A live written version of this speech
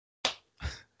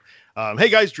Hey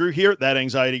guys, Drew here,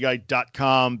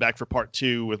 thatanxietyguy.com, back for part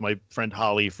two with my friend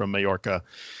Holly from Mallorca.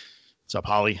 What's up,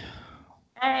 Holly?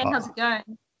 Hey, Uh, how's it going?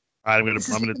 I'm gonna This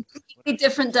is I'm a gonna completely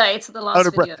different day to the last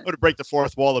video. I'm gonna break the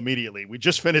fourth wall immediately. We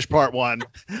just finished part one.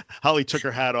 Holly took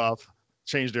her hat off,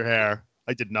 changed her hair.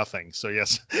 I did nothing. So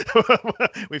yes,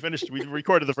 we finished. We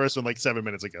recorded the first one like 7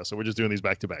 minutes ago. So we're just doing these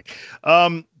back to back.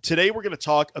 Today we're going to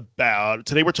talk about.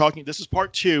 Today we're talking. This is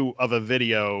part two of a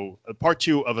video. Part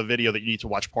two of a video that you need to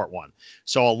watch part one.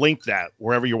 So I'll link that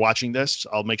wherever you're watching this.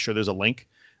 I'll make sure there's a link.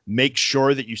 Make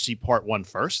sure that you see part one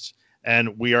first.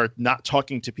 And we are not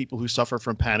talking to people who suffer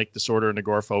from panic disorder and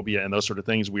agoraphobia and those sort of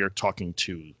things. We are talking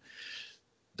to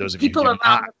those of People you who do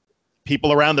around. not.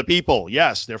 People around the people.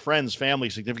 Yes, their friends, family,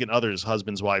 significant others,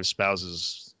 husbands, wives,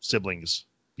 spouses, siblings,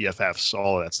 BFFs,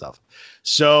 all of that stuff.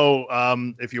 So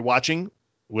if you're watching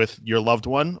with your loved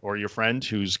one or your friend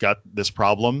who's got this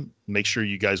problem, make sure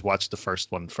you guys watch the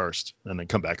first one first and then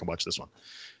come back and watch this one.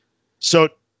 So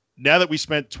now that we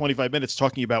spent 25 minutes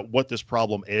talking about what this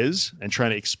problem is and trying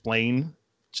to explain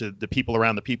to the people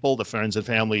around the people, the friends and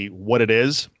family, what it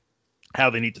is,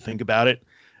 how they need to think about it,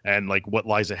 and like what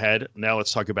lies ahead. Now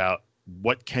let's talk about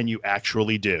what can you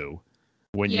actually do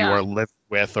when you are living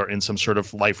with or in some sort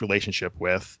of life relationship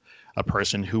with a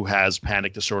person who has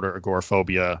panic disorder,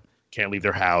 agoraphobia, can't leave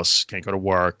their house, can't go to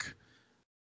work,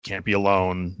 can't be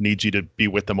alone, needs you to be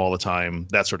with them all the time,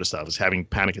 that sort of stuff, is having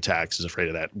panic attacks, is afraid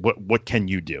of that. What can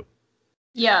you do?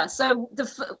 Yeah. So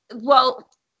well,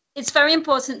 it's very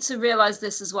important to realize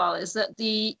this as well, is that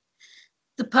the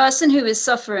person who is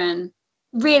suffering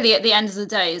really at the end of the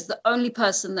day is the only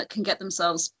person that can get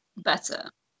themselves better,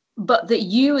 but that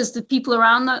you as the people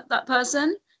around that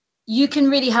person, you can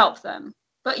really help them,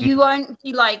 but you won't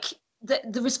be like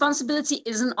the responsibility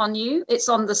isn't on you, it's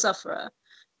on the sufferer,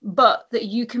 but that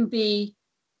you can be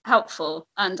helpful.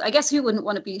 And I guess who wouldn't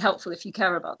want to be helpful if you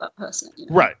care about that person, you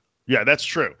know? Right. Yeah, that's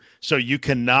true. So you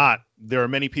cannot, there are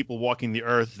many people walking the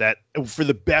earth that for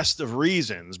the best of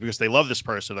reasons, because they love this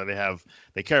person or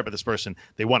they care about this person,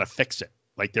 they want to fix it.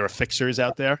 Like there are fixers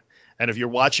out there. And if you're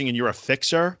watching and you're a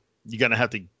fixer, you're going to have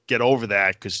to get over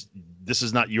that because this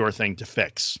is not your thing to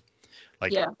fix.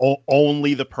 Like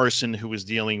only the person who is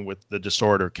dealing with the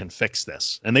disorder can fix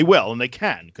this. And they will, and they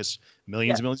can, because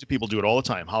millions and millions of people do it all the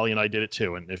time. Holly and I did it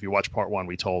too. And if you watch part one,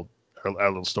 we told our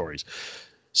little stories.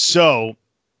 So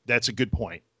that's a good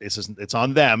point. It's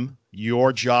on them.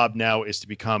 Your job now is to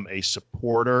become a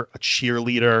supporter, a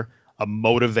cheerleader, a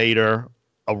motivator,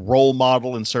 a role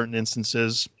model in certain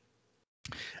instances.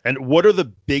 And what are the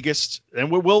biggest,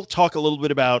 and we'll talk a little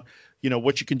bit about,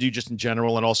 what you can do just in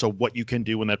general, and also what you can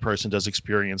do when that person does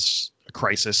experience a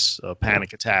crisis, a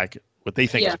panic attack, what they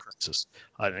think is a crisis,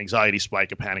 an anxiety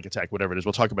spike, a panic attack, whatever it is.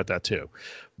 We'll talk about that too.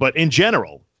 But in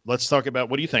general, let's talk about,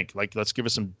 what do you think? Like, let's give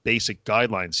us some basic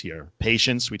guidelines here.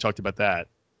 Patience, we talked about that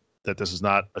this is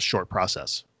not a short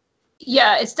process.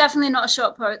 Yeah, it's definitely not a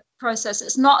short process.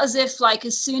 It's not as if like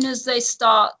as soon as they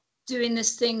start doing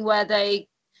this thing where they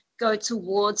go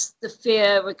towards the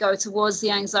fear or go towards the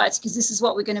anxiety, because this is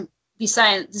what we're going to be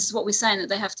saying. This is what we're saying that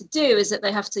they have to do, is that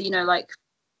they have to, like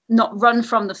not run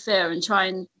from the fear and try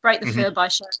and break the fear by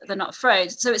showing that they're not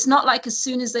afraid. So it's not like as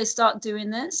soon as they start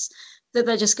doing this that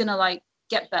they're just going to like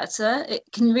get better. It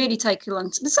can really take a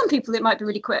long time. With some people it might be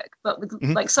really quick, but with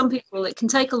like some people it can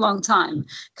take a long time,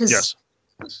 because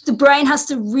the brain has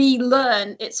to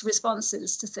relearn its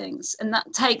responses to things, and that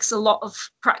takes a lot of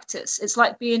practice. It's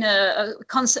like being a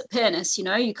concert pianist,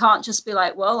 you can't just be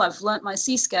like, well, I've learnt my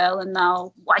C scale and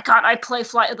now why can't I play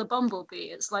Flight of the Bumblebee?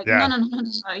 It's like, no.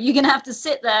 You're gonna have to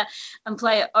sit there and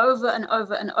play it over and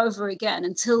over and over again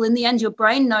until in the end your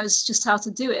brain knows just how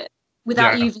to do it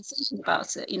without you even thinking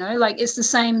about it. Like it's the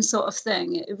same sort of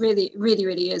thing. It really, really,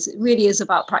 really is. It really is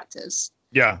about practice.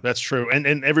 Yeah, that's true.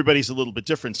 And everybody's a little bit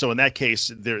different. So in that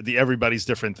case, the everybody's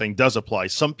different thing does apply.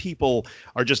 Some people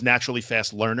are just naturally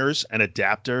fast learners and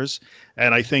adapters.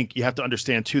 And I think you have to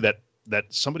understand too that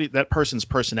that person's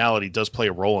personality does play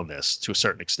a role in this to a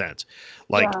certain extent.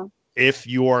 Like if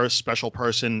your special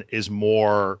person is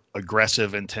more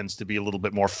aggressive and tends to be a little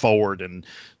bit more forward and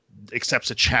accepts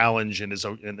a challenge and is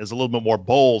a little bit more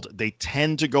bold, they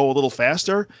tend to go a little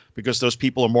faster because those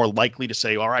people are more likely to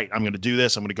say, all right, I'm going to do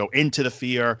this. I'm going to go into the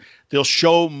fear. They'll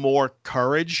show more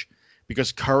courage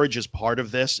because courage is part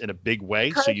of this in a big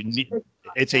way. So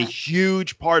it's a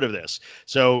huge part of this.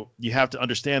 So you have to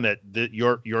understand that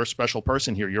your special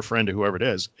person here, your friend or whoever it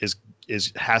is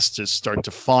has to start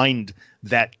to find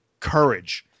that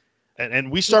courage.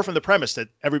 And we start from the premise that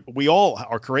we all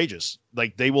are courageous.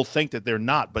 Like they will think that they're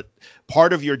not, but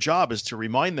part of your job is to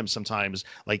remind them sometimes,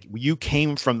 like you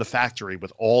came from the factory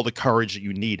with all the courage that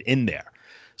you need in there.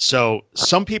 So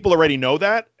some people already know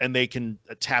that and they can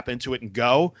tap into it and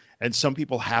go. And some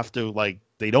people have to, like,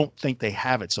 they don't think they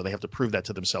have it. So they have to prove that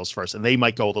to themselves first, and they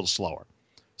might go a little slower.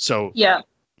 So Yeah.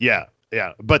 yeah.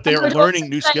 But they're learning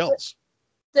new skills.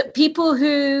 That people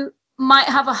who might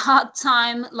have a hard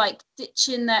time like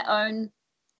ditching their own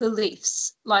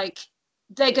beliefs, like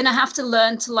they're going to have to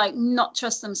learn to like not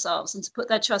trust themselves and to put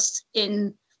their trust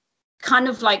in kind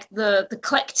of like the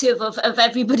collective of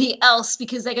everybody else,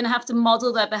 because they're going to have to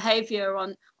model their behavior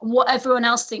on what everyone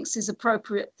else thinks is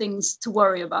appropriate things to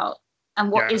worry about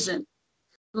and what isn't.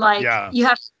 Like you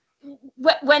have,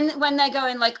 when they're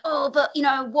going like, oh, but you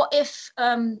know, what if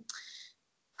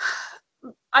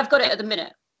I've got it at the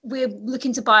minute. We're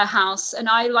looking to buy a house and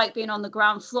I like being on the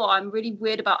ground floor. I'm really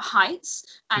weird about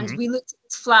heights. And we looked at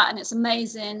this flat and it's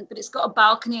amazing, but it's got a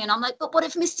balcony. And I'm like, but what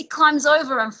if Misty climbs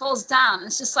over and falls down? And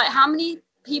it's just like, how many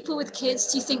people with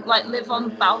kids do you think like live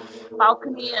on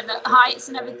balcony and heights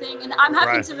and everything? And I'm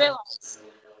having to realize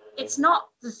it's not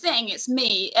the thing, it's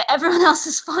me. Everyone else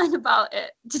is fine about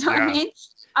it. Do you know what I mean?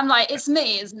 I'm like, it's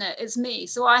me, isn't it? It's me.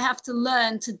 So I have to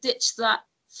learn to ditch that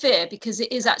fear because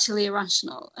it is actually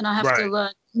irrational, and I have to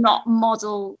learn not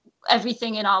model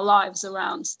everything in our lives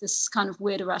around this kind of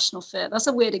weird irrational fear. That's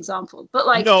a weird example, but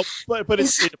like but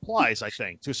it applies, I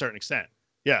think, to a certain extent.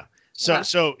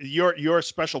 So your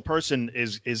special person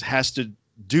has to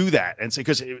do that, and say,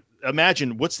 because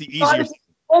imagine what's the easier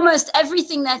almost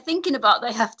everything they're thinking about,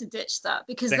 they have to ditch that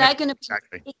because they're going to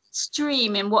be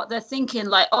extreme in what they're thinking.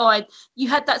 Like, you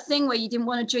had that thing where you didn't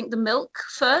want to drink the milk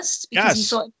first because you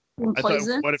thought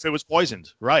poison. What if it was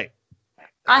poisoned? Right.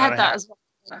 I had that as well.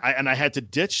 I had to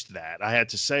ditch that. I had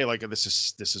to say, like,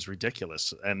 this is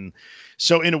ridiculous. And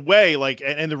so in a way, like,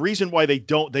 and the reason why they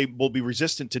will be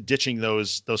resistant to ditching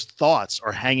those thoughts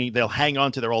or they'll hang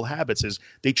on to their old habits is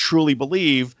they truly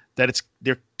believe that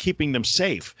they're keeping them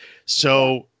safe.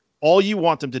 So all you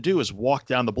want them to do is walk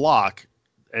down the block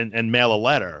and mail a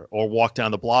letter, or walk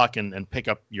down the block and pick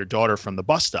up your daughter from the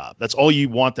bus stop. That's all you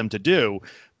want them to do.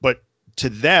 But to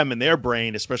them, in their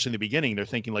brain, especially in the beginning, they're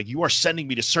thinking like, you are sending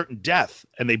me to certain death,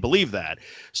 and they believe that.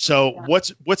 So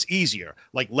what's easier?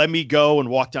 Like, let me go and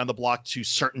walk down the block to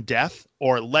certain death,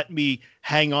 or let me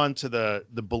hang on to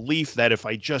the belief that if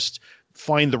I just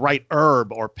find the right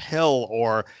herb or pill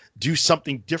or do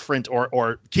something different,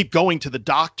 or keep going to the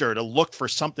doctor to look for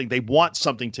something, they want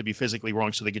something to be physically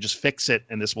wrong so they could just fix it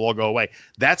and this will all go away.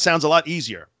 That sounds a lot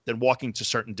easier than walking to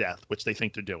certain death, which they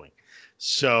think they're doing.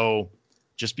 So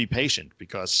just be patient,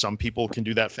 because some people can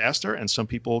do that faster and some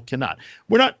people cannot.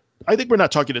 I think we're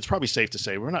not talking, it's probably safe to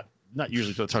say we're not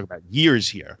usually going to talk about years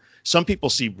here. Some people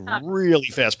see really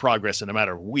fast progress in a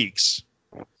matter of weeks.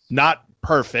 Not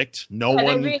perfect. No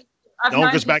one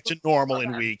goes back to normal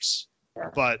in weeks,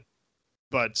 but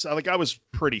like, I was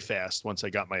pretty fast once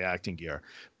I got my acting gear,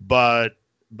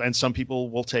 and some people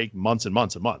will take months and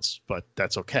months and months, but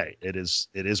that's okay. It is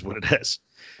what it is.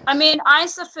 I mean, I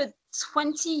suffered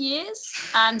 20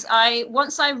 years, and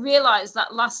once I realized that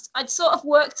I'd sort of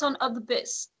worked on other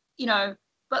bits,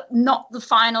 but not the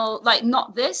final, like,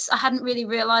 not this. I hadn't really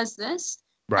realized this.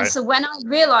 Right. And so when I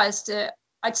realized it,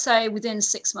 I'd say within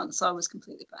 6 months I was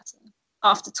completely better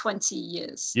after 20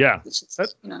 years. Yeah,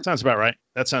 that sounds about right.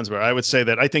 That sounds about right. I would say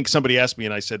that. I think somebody asked me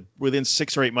and I said within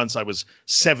 6 or 8 months I was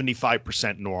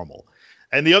 75% normal.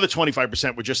 And the other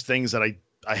 25% were just things that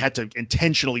I had to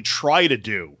intentionally try to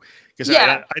do, because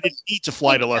I didn't need to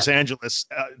fly to Los Angeles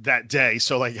that day.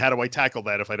 So, like, how do I tackle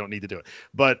that if I don't need to do it?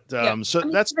 But so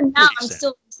that's even now I'm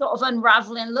still sort of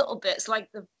unraveling little bits,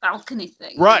 like the balcony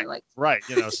thing. Right, right.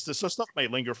 So stuff may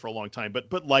linger for a long time,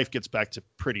 but life gets back to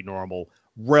pretty normal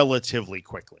relatively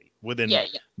quickly within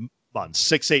months.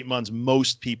 6-8 months.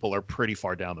 Most people are pretty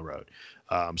far down the road.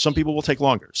 Some people will take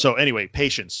longer. So anyway,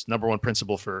 patience, number one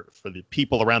principle for the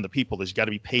people around the people, is you got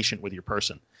to be patient with your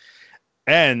person.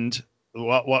 And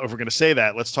if we're going to say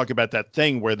that, let's talk about that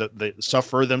thing where the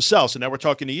sufferer themselves. So now we're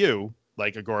talking to you,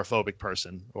 like agoraphobic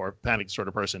person or panic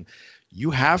disorder person.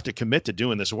 You have to commit to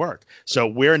doing this work. So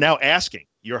we're now asking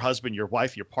your husband, your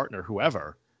wife, your partner,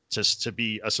 whoever, just to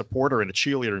be a supporter and a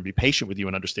cheerleader and be patient with you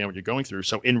and understand what you're going through.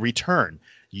 So in return,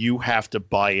 you have to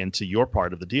buy into your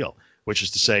part of the deal, which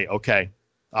is to say, okay,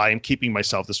 I am keeping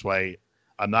myself this way.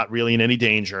 I'm not really in any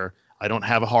danger. I don't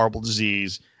have a horrible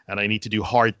disease, and I need to do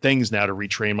hard things now to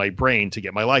retrain my brain to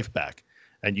get my life back.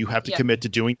 And you have to commit to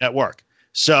doing that work.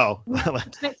 So even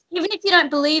if you don't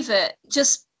believe it,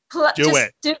 just do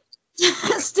it.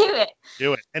 Just do it.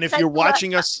 Do it. And if you're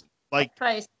watching us, like,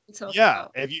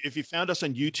 if you found us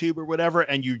on YouTube or whatever,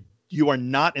 and you are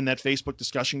not in that Facebook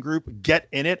discussion group, get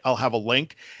in it. I'll have a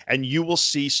link, and you will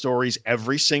see stories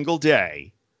every single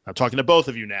day. I'm talking to both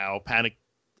of you now, panic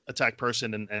attack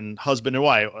person and husband and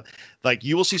wife, like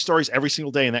you will see stories every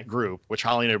single day in that group, which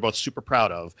Holly and I are both super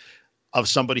proud of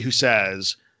somebody who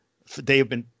says they have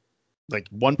been, like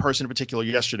one person in particular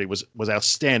yesterday was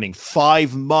outstanding.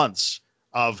 5 months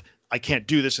of, I can't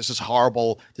do this. This is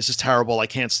horrible. This is terrible. I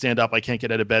can't stand up. I can't get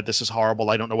out of bed. This is horrible.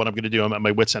 I don't know what I'm going to do. I'm at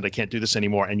my wit's end. I can't do this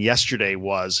anymore. And yesterday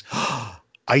was,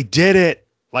 I did it.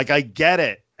 Like, I get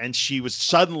it. And she was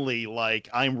suddenly like,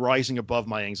 I'm rising above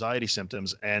my anxiety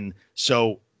symptoms. And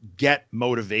so get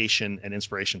motivation and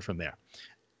inspiration from there.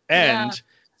 And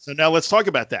so now let's talk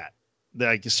about that.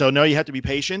 Like, so now you have to be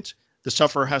patient. The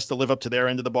sufferer has to live up to their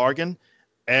end of the bargain.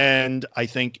 And I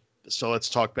think, so let's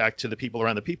talk back to the people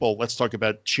around the people. Let's talk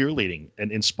about cheerleading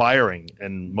and inspiring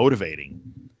and motivating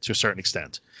to a certain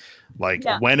extent. Like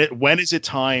when is it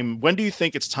time? When do you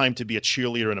think it's time to be a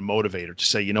cheerleader and a motivator to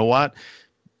say, you know what?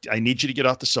 I need you to get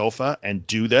off the sofa and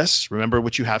do this. Remember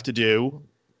what you have to do.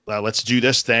 Let's do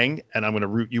this thing. And I'm going to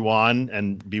root you on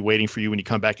and be waiting for you when you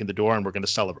come back in the door, and we're going to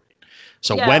celebrate.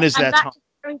 So when is that time?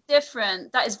 Very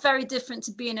different. That is very different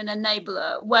to being an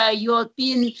enabler, where you're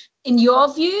being, in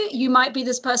your view, you might be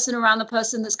this person around the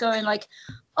person that's going like,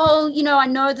 oh, you know, I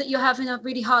know that you're having a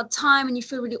really hard time and you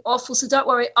feel really awful, so don't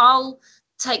worry, I'll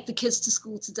take the kids to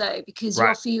school today because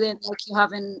you're feeling like you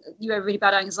have really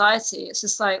bad anxiety. It's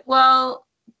just like, well,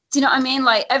 do you know what I mean?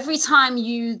 Like every time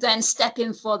you then step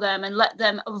in for them and let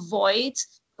them avoidance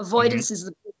is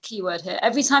the big key word here.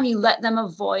 Every time you let them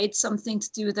avoid something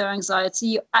to do with their anxiety,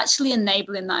 you're actually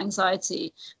enabling that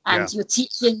anxiety, and you're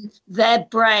teaching their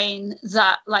brain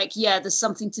that, like, there's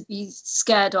something to be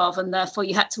scared of, and therefore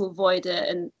you had to avoid it.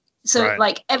 And so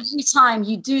like every time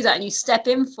you do that and you step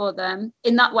in for them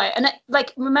in that way, and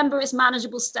like, remember, it's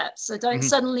manageable steps. So don't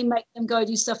suddenly make them go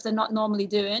do stuff they're not normally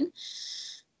doing.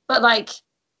 But like,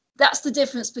 that's the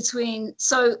difference between,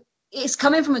 so it's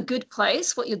coming from a good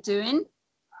place, what you're doing,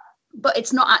 but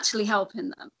it's not actually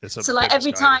helping them. So like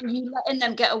every time you letting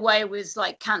them get away with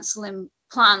like canceling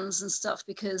plans and stuff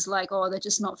because like, oh, they're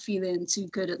just not feeling too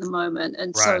good at the moment.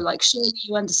 And so like, surely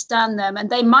you understand them, and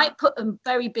they might put a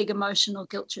very big emotional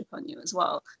guilt trip on you as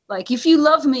well. Like, if you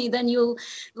love me, then you'll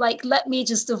like let me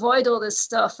just avoid all this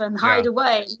stuff and hide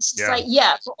away. It's just like,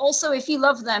 but also if you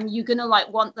love them, you're gonna like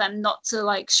want them not to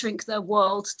like shrink their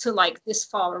world to like this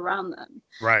far around them.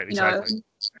 Right, exactly. You know,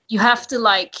 you have to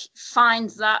like find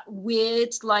that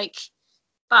weird like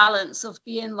balance of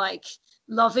being like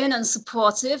loving and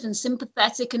supportive and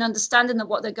sympathetic and understanding that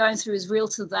what they're going through is real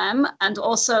to them, and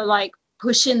also like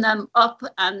pushing them up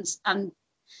and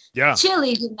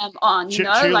cheerleading them on, you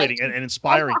know, cheerleading like, and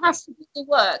inspiring. That has to be the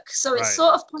work. So it's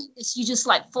sort of pointless you just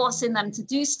like forcing them to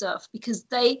do stuff, because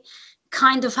they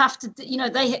kind of have to, you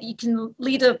know, you can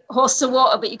lead a horse to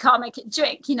water, but you can't make it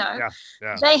drink, you know.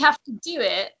 They have to do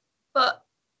it, but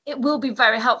it will be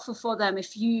very helpful for them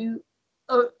if you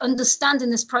understanding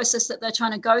this process that they're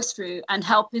trying to go through and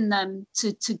helping them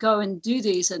to go and do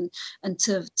these and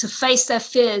to face their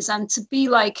fears and to be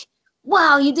like,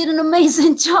 wow, you did an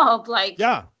amazing job, like,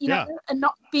 you know, and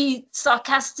not be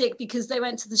sarcastic because they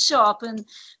went to the shop,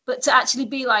 but to actually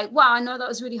be like, wow, I know that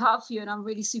was really hard for you and I'm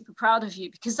really super proud of you,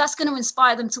 because that's going to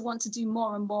inspire them to want to do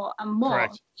more and more and more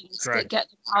things that get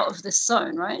them out of this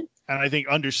zone, right? And I think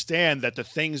understand that the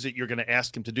things that you're going to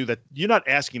ask them to do, that you're not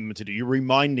asking them to do, you're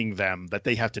reminding them that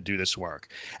they have to do this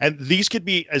work. And these could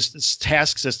be as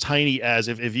tasks as tiny as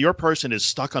if your person is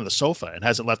stuck on the sofa and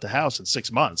hasn't left the house in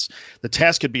 6 months, the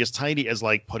task could be as tiny as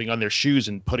like putting on their shoes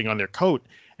and putting on their coat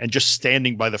and just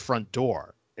standing by the front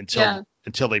door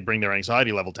until they bring their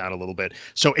anxiety level down a little bit.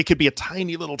 So it could be a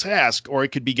tiny little task, or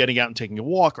it could be getting out and taking a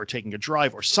walk or taking a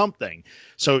drive or something.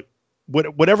 So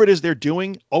whatever it is they're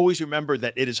doing, always remember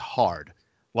that it is hard.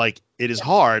 Like, it is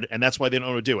hard, and that's why they don't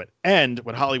want to do it. And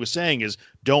what Holly was saying is,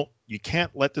 you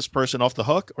can't let this person off the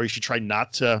hook, or you should try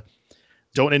not to.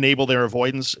 Don't enable their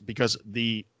avoidance, because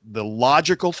the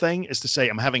logical thing is to say,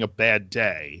 I'm having a bad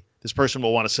day. This person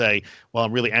will want to say, well,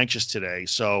 I'm really anxious today,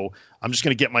 so I'm just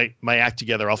going to get my act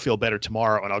together. I'll feel better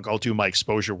tomorrow, and I'll do my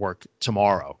exposure work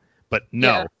tomorrow. But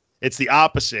no. It's the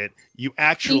opposite. You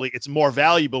actually, it's more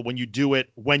valuable when you do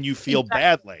it when you feel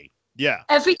badly. Yeah.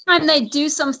 Every time they do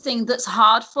something that's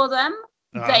hard for them,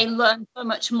 they learn so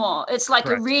much more. It's like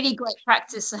a really great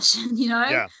practice session, you know?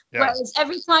 Yeah. Whereas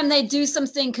every time they do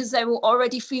something because they were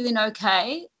already feeling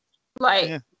okay,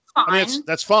 like, fine. I mean,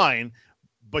 that's fine,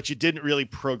 but you didn't really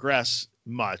progress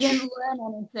much. You didn't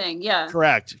learn anything. Yeah.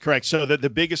 Correct. So the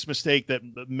biggest mistake that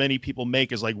many people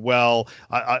make is like, well,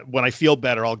 when I feel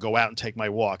better, I'll go out and take my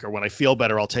walk, or when I feel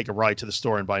better, I'll take a ride to the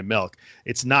store and buy milk.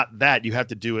 It's not that. You have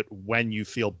to do it when you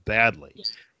feel badly.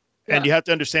 And you have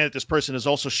to understand that this person is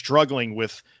also struggling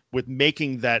with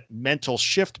making that mental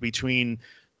shift between,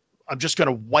 I'm just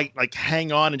going to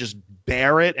hang on and just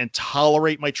bear it and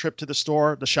tolerate my trip to the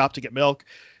shop to get milk,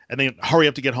 and then hurry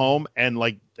up to get home and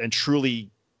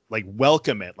truly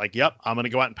welcome it. Like, yep, I'm going to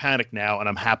go out and panic now, and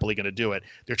I'm happily going to do it.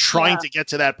 They're trying to get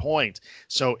to that point.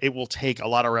 So it will take a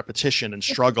lot of repetition and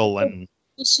struggle. And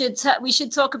we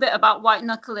should talk a bit about white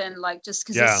knuckling, just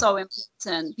because it's so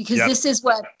important, because this is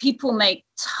where people make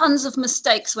tons of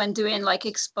mistakes when doing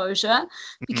exposure,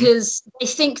 because they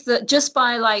think that just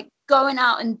by going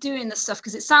out and doing this stuff,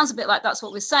 because it sounds a bit like that's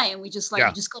what we're saying, we just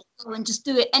you just got to go and just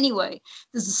do it anyway.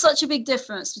 There's such a big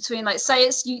difference between say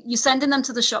it's you're sending them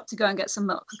to the shop to go and get some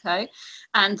milk, okay,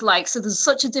 and so there's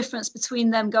such a difference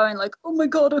between them going oh my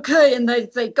god, okay, and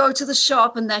they go to the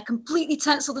shop and they're completely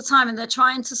tense all the time, and they're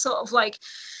trying to sort of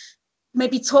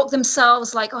maybe talk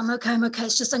themselves oh, I'm okay,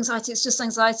 it's just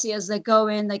anxiety, as they go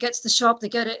in, they get to the shop, they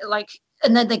get it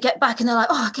and then they get back and they're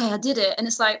oh, okay, I did it, and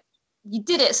it's you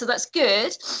did it, so that's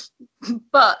good,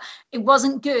 but it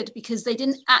wasn't good because they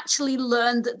didn't actually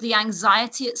learn that the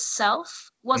anxiety itself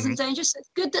wasn't dangerous.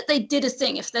 It's good that they did a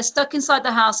thing. If they're stuck inside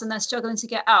the house and they're struggling to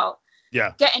get out,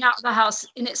 getting out of the house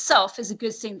in itself is a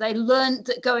good thing. They learned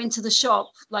that going to the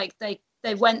shop,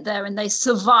 they went there and they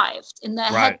survived. In their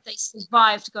head, they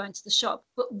survived going to the shop.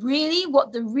 But really,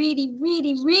 what the really,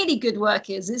 really, really good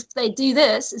work is if they do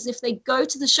this, is if they go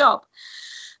to the shop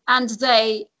and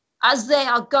as they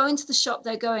are going to the shop,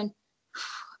 they're going,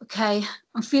 okay,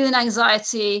 I'm feeling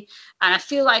anxiety and I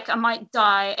feel like I might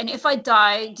die. And if I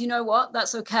die, do you know what?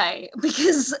 That's okay,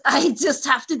 because I just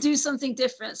have to do something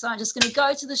different. So I'm just going to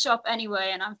go to the shop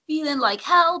anyway. And I'm feeling like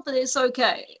hell, but it's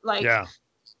okay.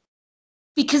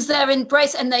 Because they're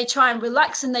embraced and they try and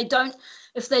relax, and they don't,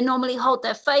 if they normally hold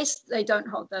their face, they don't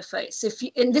hold their face.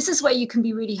 And this is where you can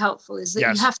be really helpful, is that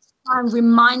you have to try and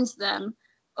remind them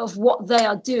of what they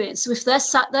are doing. So if they're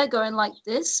sat there going like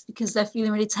this because they're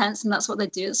feeling really tense, and that's what they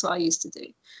do, that's what I used to do.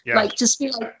 Just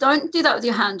be don't do that with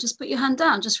your hand, just put your hand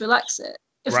down, just relax it.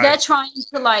 If they're trying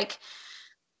to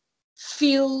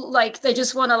feel like they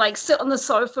just want to sit on the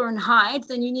sofa and hide,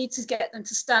 then you need to get them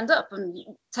to stand up and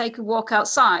take a walk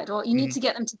outside, or you need to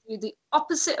get them to do the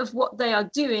opposite of what they are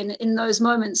doing in those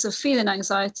moments of feeling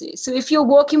anxiety. So if you're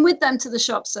walking with them to the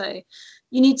shop, say,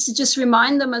 you need to just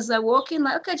remind them as they're walking,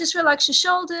 okay, just relax your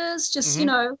shoulders, just,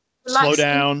 relax. Slow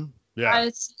down.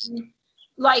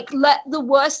 Let the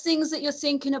worst things that you're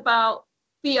thinking about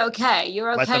be okay.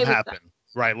 You're okay let them with happen. them.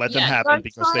 Right, let them happen,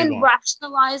 because they don't won't.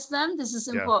 Rationalize them. This is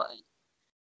important.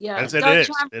 Don't try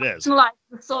and rationalize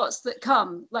the thoughts that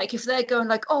come. If they're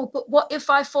going oh, but what if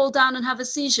I fall down and have a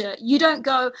seizure? You don't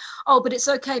go, oh, but it's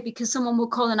okay because someone will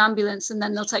call an ambulance and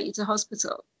then they'll take you to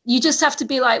hospital. You just have to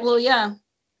be well, yeah,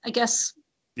 I guess.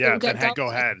 Yeah, then go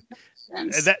ahead.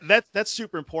 That's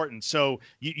super important. So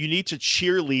you need to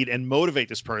cheerlead and motivate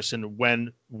this person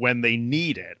when they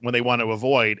need it, when they want to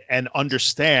avoid, and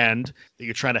understand that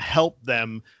you're trying to help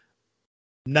them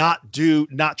not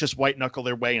just white knuckle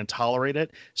their way and tolerate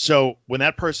it. So when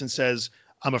that person says,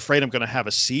 I'm afraid I'm going to have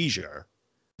a seizure,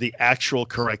 the actual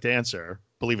correct answer,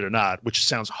 believe it or not, which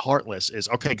sounds heartless, is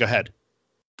okay, go ahead,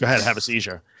 have a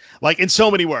seizure. In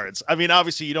so many words. I mean,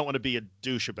 obviously you don't want to be a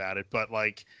douche about it, but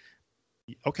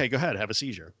okay, go ahead, have a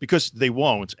seizure, because they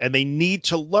won't. And they need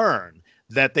to learn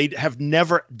that they have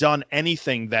never done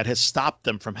anything that has stopped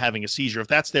them from having a seizure. If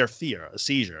that's their fear, a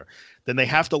seizure, then they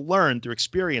have to learn through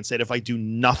experience that if I do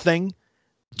nothing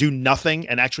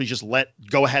and actually just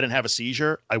go ahead and have a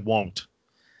seizure, I won't.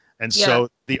 And so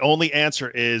the only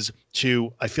answer is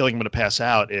I feel like I'm going to pass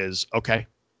out, is okay.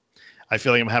 I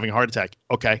feel like I'm having a heart attack.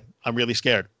 Okay. I'm really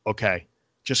scared. Okay.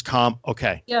 Just calm.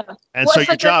 Okay. Yeah. And so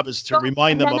your job is to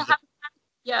remind them of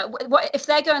what if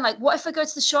they're going what if I go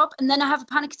to the shop and then I have a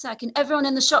panic attack and everyone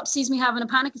in the shop sees me having a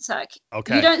panic attack?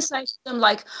 Okay. You don't say to them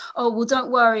oh, well,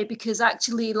 don't worry, because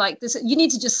actually this, you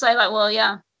need to just say well,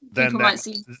 yeah, people might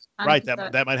see. Right.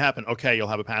 That might happen. Okay. You'll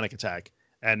have a panic attack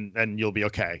and you'll be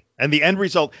okay. And the end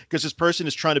result, because this person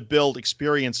is trying to build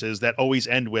experiences that always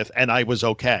end with, and I was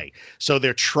okay. So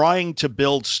they're trying to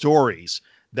build stories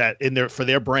that for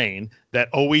their brain that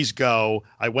always go,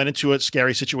 I went into a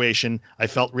scary situation, I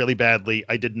felt really badly,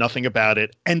 I did nothing about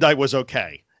it, and I was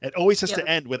okay. It always has to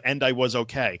end with, and I was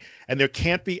okay. And there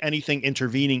can't be anything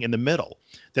intervening in the middle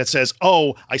that says,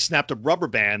 oh, I snapped a rubber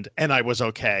band and I was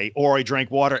okay, or I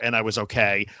drank water and I was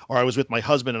okay, or I was with my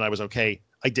husband and I was okay.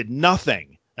 I did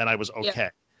nothing and I was okay. Yeah.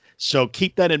 So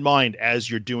keep that in mind as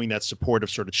you're doing that supportive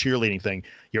sort of cheerleading thing.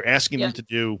 You're asking them to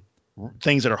do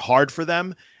things that are hard for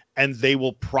them, and they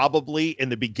will probably in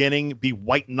the beginning be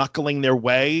white knuckling their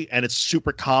way. And it's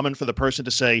super common for the person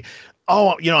to say,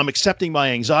 oh, I'm accepting my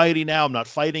anxiety now. I'm not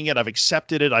fighting it. I've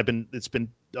accepted it. It's been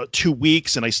 2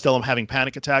 weeks and I still am having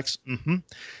panic attacks.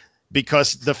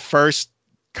 because the first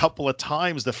couple of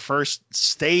times, the first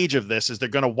stage of this is they're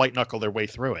going to white knuckle their way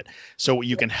through it. So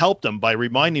you can help them by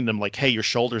reminding them like, hey, your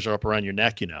shoulders are up around your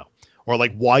neck, or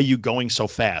like, why are you going so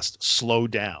fast? Slow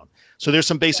down. So there's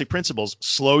some basic principles.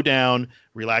 Slow down,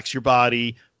 relax your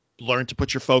body, learn to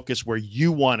put your focus where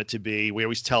you want it to be. We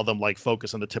always tell them like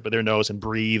focus on the tip of their nose and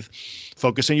breathe,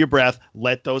 focus on your breath,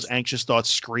 let those anxious thoughts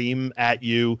scream at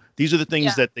you. These are the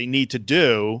things that they need to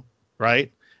do,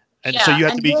 right? And so you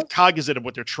have to be cognizant of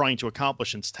what they're trying to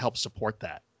accomplish and to help support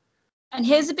that. And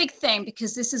here's a big thing,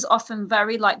 because this is often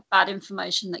very like bad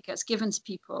information that gets given to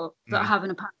people that are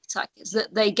having a panic attack, is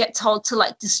that they get told to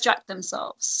like distract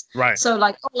themselves. Right. So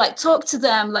like, like talk to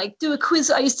them, like do a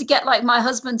quiz. I used to get like my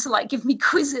husband to like give me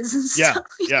quizzes and stuff.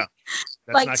 Yeah.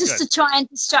 Like just to try and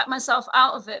distract myself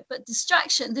out of it. But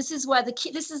distraction, this is where the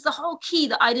key, this is the whole key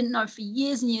that I didn't know for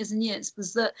years and years and years,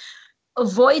 was that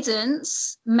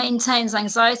avoidance maintains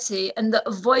anxiety, and that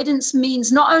avoidance means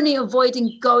not only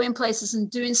avoiding going places and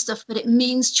doing stuff, but it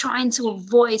means trying to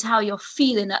avoid how you're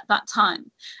feeling at that time.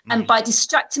 And by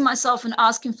distracting myself and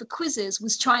asking for quizzes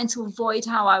was trying to avoid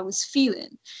how I was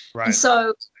feeling. Right. And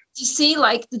so you see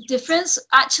like the difference.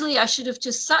 Actually, I should have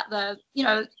just sat there,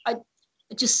 I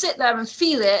just sit there and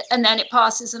feel it, and then it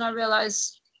passes and I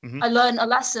realize I learned a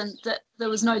lesson that there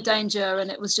was no danger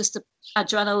and it was just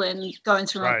adrenaline going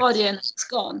through my body and it's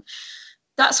gone.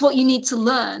 That's what you need to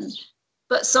learn.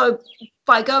 But so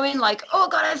by going like, oh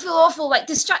God, I feel awful, like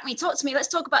distract me, talk to me, let's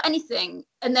talk about anything.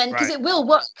 And then, because it will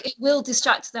work, it will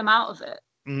distract them out of it.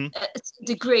 To a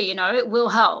degree, it will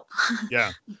help.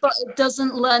 Yeah. But it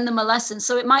doesn't learn them a lesson.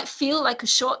 So it might feel like a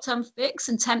short-term fix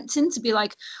and tempting to be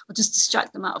like, I'll just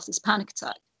distract them out of this panic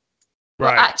attack.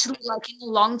 But actually, like in the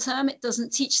long term, it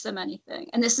doesn't teach them anything.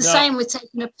 And it's the same with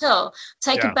taking a pill.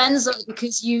 Take a benzo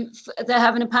because they're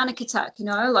having a panic attack,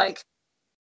 like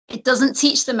it doesn't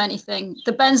teach them anything.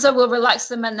 The benzo will relax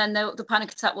them and then the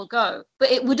panic attack will go. But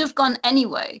it would have gone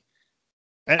anyway.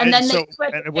 And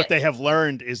what they have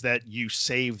learned is that you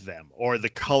save them, or the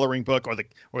coloring book,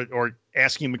 or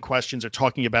asking them questions, or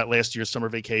talking about last year's summer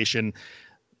vacation.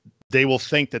 They will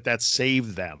think that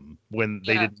saved them when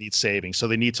they didn't need saving. So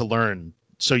they need to learn.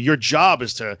 So your job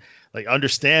is to like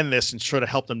understand this and try to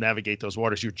help them navigate those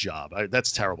waters. Your job.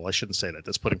 That's terrible. I shouldn't say that.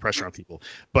 That's putting pressure on people.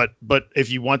 But if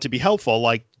you want to be helpful,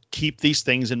 like keep these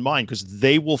things in mind, because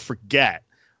they will forget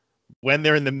when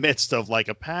they're in the midst of like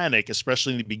a panic,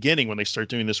 especially in the beginning when they start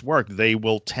doing this work. They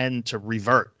will tend to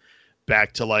revert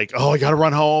back to like, oh, I got to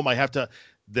run home.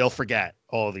 They'll forget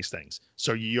all of these things.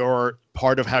 So your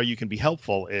part of how you can be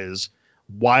helpful is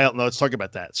let's talk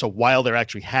about that. So while they're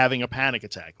actually having a panic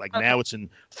attack, like now it's in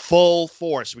full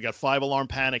force, we got 5-alarm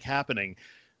panic happening,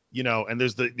 and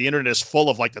there's the internet is full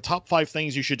of like the top 5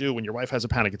 things you should do when your wife has a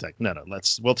panic attack. No,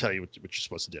 we'll tell you what you're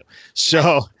supposed to do.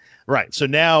 So, right. So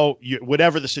now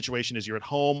whatever the situation is, you're at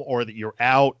home or that you're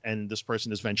out and this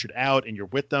person has ventured out and you're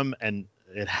with them and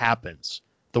it happens.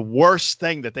 The worst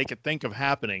thing that they could think of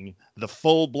happening, the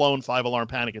full-blown 5-alarm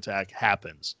panic attack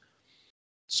happens.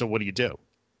 So what do you do?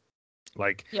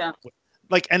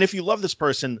 And if you love this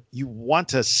person, you want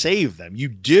to save them. You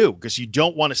do, because you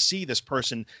don't want to see this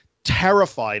person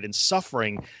terrified and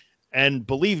suffering. And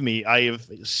believe me, I have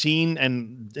seen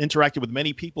and interacted with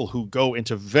many people who go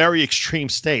into very extreme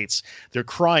states. They're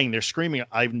crying, they're screaming.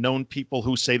 I've known people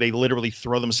who say they literally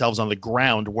throw themselves on the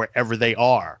ground wherever they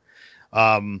are.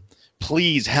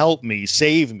 Please help me,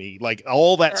 save me. Like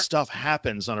all that stuff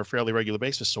happens on a fairly regular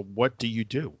basis. So what do you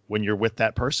do when you're with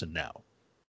that person now?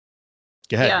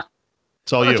 Go ahead. Yeah.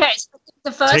 It's all you. Okay, so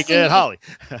the first Take it, Holly.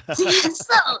 So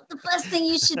the first thing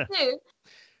you should do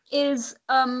is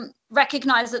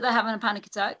recognize that they're having a panic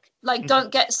attack. Like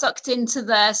don't get sucked into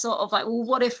their sort of like, well,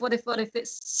 what if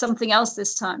it's something else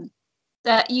this time?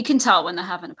 That you can tell when they're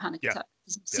having a panic attack.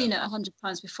 You've seen it 100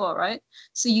 times before, right?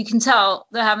 So you can tell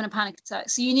they're having a panic attack.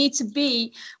 So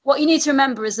what you need to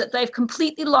remember is that they've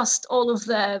completely lost all of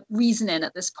their reasoning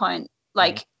at this point.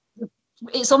 Like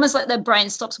it's almost like their brain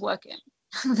stops working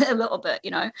a little bit,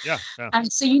 Yeah.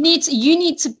 And so you need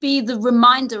to be the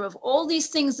reminder of all these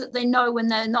things that they know when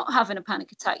they're not having a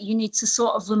panic attack. You need to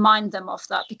sort of remind them of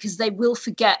that, because they will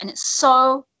forget. And it's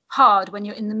so hard when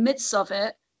you're in the midst of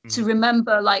it to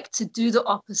remember, like, to do the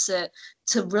opposite,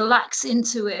 to relax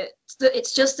into it.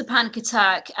 It's just a panic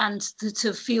attack, and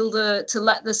to feel to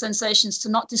let the sensations, to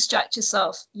not distract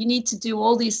yourself. You need to do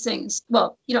all these things.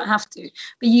 Well, you don't have to,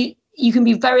 but you can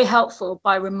be very helpful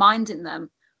by reminding them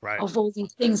of all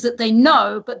these things that they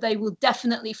know, but they will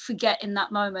definitely forget in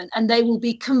that moment. And they will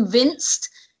be convinced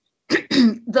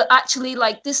that actually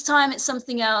like this time it's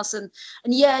something else, and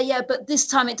yeah, but this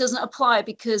time it doesn't apply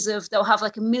because of they'll have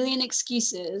like a million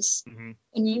excuses. Mm-hmm.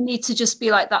 And you need to just be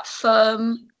like that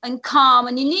firm and calm,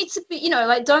 and you need to be,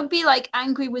 like, don't be like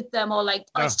angry with them or like,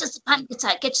 oh, it's just a panic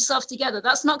attack, get yourself together.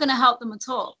 That's not going to help them at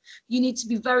all. You need to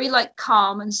be very like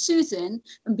calm and soothing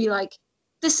and be like,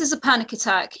 this is a panic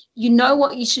attack. You know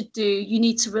what you should do. You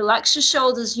need to relax your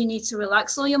shoulders. You need to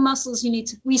relax all your muscles.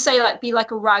 We say like, be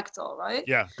like a rag doll, right?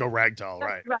 Yeah, go ragdoll,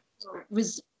 right.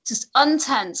 Just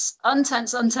untense,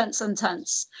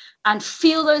 and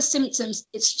feel those symptoms.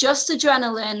 It's just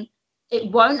adrenaline. It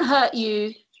won't hurt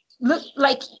you. Look,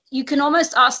 like, you can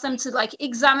almost ask them to like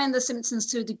examine the symptoms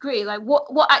to a degree. Like,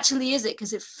 what actually is it?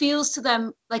 Because it feels to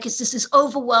them like it's just this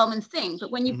overwhelming thing. But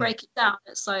when you break it down,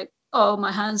 it's like, oh, my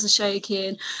hands are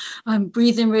shaking, I'm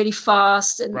breathing really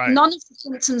fast. And none of the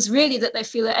symptoms really that they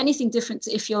feel are anything different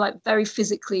to if you're like very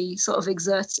physically sort of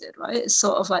exerted, right? It's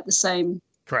sort of like the same.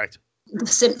 Correct. The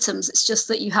symptoms. It's just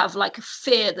that you have like a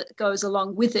fear that goes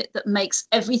along with it that makes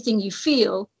everything you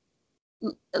feel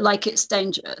like it's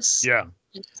dangerous. Yeah.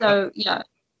 So, yeah.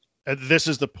 This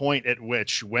is the point at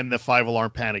which, when the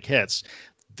 5-alarm panic hits,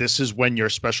 this is when your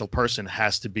special person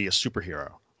has to be a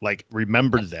superhero. Like,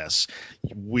 remember this.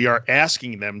 We are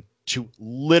asking them to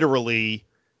literally,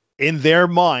 in their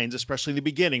minds, especially the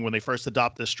beginning, when they first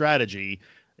adopt this strategy,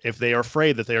 if they are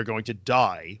afraid that they are going to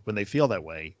die when they feel that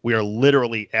way, we are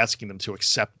literally asking them to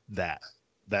accept that,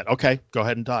 okay, go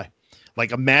ahead and die.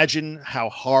 Like, imagine how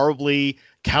horribly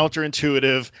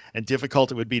counterintuitive and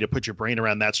difficult it would be to put your brain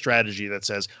around that strategy that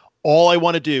says, all I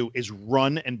want to do is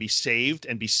run and be saved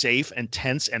and be safe and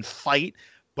tense and fight,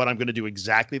 but I'm going to do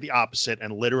exactly the opposite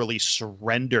and literally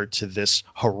surrender to this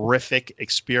horrific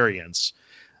experience.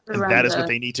 And that is what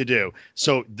they need to do.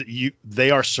 So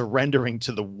they are surrendering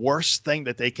to the worst thing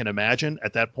that they can imagine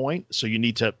at that point. So you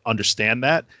need to understand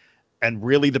that. And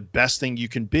really, the best thing you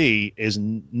can be is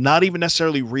not even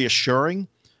necessarily reassuring,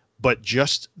 but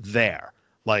just there.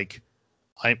 Like,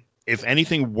 if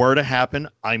anything were to happen,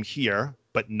 I'm here,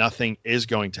 but nothing is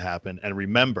going to happen. And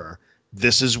remember,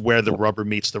 this is where the rubber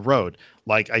meets the road.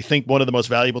 Like, I think one of the most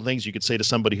valuable things you could say to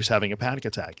somebody who's having a panic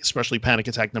attack, especially panic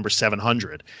attack number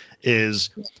 700, is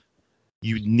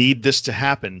you need this to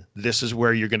happen. This is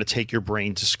where you're going to take your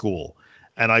brain to school.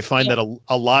 And I find that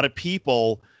a lot of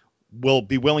people will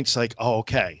be willing to say, like, oh,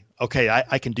 okay,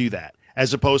 I can do that.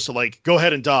 As opposed to like, go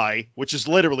ahead and die, which is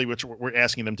literally what we're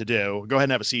asking them to do. Go ahead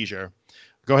and have a seizure.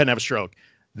 Go ahead and have a stroke.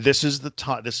 This is the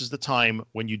time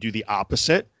when you do the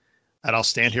opposite. And I'll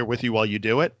stand here with you while you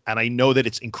do it. And I know that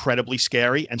it's incredibly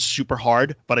scary and super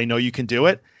hard, but I know you can do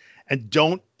it. And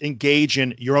don't engage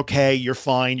in, you're okay, you're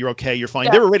fine, you're okay, you're fine.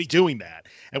 Yeah. They're already doing that.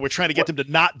 And we're trying to get them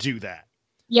to not do that.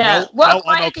 Yeah. No,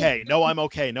 I'm okay. No, I'm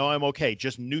okay. No, I'm okay.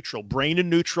 Just neutral, brain in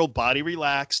neutral, body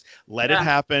relaxed, let it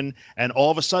happen. And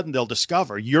all of a sudden they'll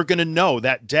discover, you're going to know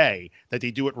that day that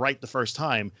they do it right the first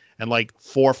time. And like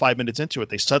 4 or 5 minutes into it,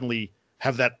 they suddenly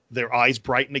have their eyes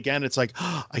brighten again. It's like,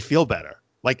 oh, I feel better.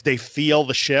 Like, they feel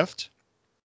the shift.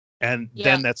 And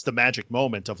then that's the magic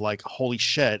moment of like, holy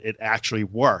shit, it actually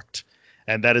worked.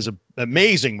 And that is an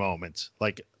amazing moment.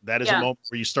 Like, that is a moment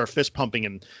where you start fist pumping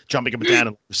and jumping up and down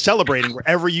and celebrating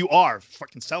wherever you are.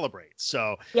 Fucking celebrate.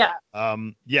 So,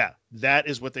 that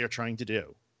is what they are trying to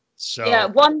do. So,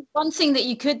 one thing that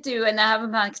you could do when they have a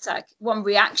panic attack, one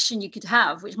reaction you could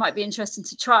have, which might be interesting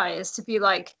to try, is to be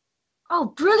like, oh,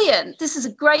 brilliant. This is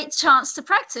a great chance to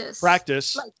practice. Like,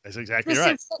 that's exactly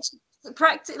right. This is such a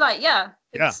practice. Like,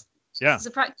 it's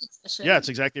a practice session. Yeah, it's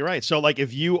exactly right. So like,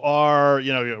 if you are,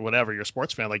 whatever, you're a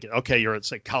sports fan, like, okay, you're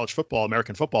a college football,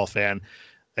 American football fan,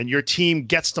 and your team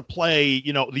gets to play,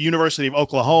 the University of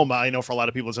Oklahoma. I know for a lot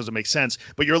of people this doesn't make sense,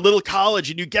 but you're a little college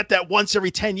and you get that once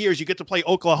every 10 years, you get to play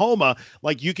Oklahoma.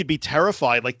 Like, you could be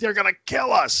terrified. Like, they're going to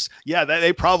kill us. Yeah,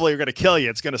 they probably are going to kill you.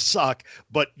 It's going to suck,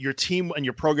 but your team and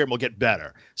your program will get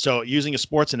better. So using a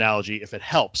sports analogy, if it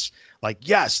helps, like,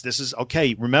 yes, this is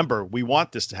okay. Remember, we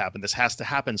want this to happen. This has to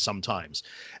happen sometimes.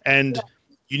 And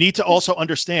you need to also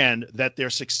understand that their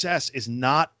success is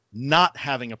not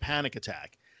having a panic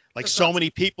attack. Like, so many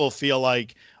people feel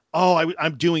like, oh,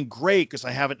 I'm doing great because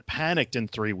I haven't panicked in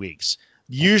 3 weeks.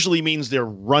 Usually means they're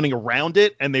running around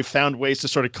it and they've found ways to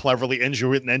sort of cleverly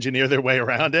engineer their way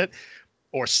around it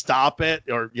or stop it,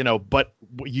 or, but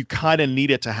you kind of need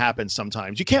it to happen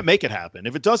sometimes. You can't make it happen.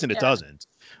 If it doesn't, it doesn't.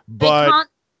 But they can't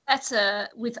better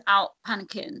without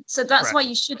panicking. So that's why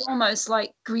you should almost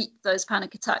like greet those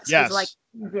panic attacks with like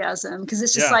enthusiasm, because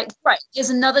it's just like, right, here's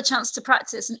another chance to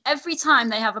practice. And every time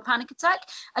they have a panic attack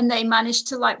and they manage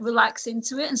to like relax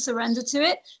into it and surrender to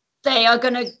it, they are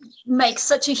going to make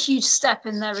such a huge step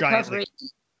in their recovery.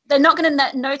 they're not going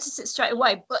to notice it straight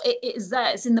away, but it is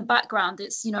there. It's in the background.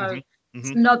 It's, you know, it's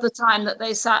another time that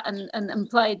they sat and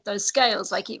played those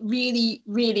scales. Like, it really,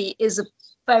 really is a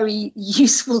very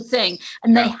useful thing.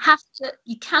 And they have to,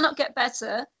 you cannot get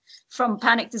better from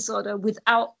panic disorder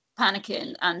without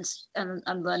panicking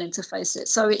and learning to face it.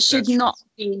 So it should not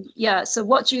be, so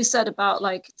what you said about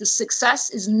like the success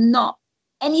is not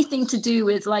anything to do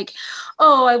with like,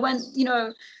 oh, I went, you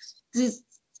know, this,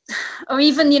 or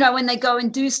even, you know, when they go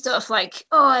and do stuff like,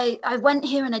 oh, I went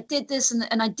here and I did this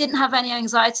and I didn't have any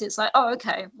anxiety. It's like, oh,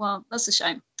 okay, well, that's a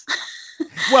shame.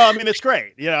 Well, I mean, it's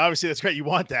great. You know, obviously that's great. You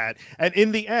want that. And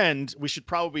in the end, we should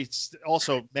probably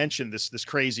also mention this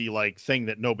crazy like thing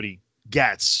that nobody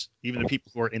gets, even the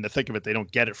people who are in the thick of it, they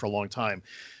don't get it for a long time.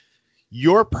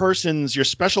 Your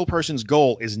special person's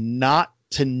goal is not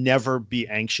to never be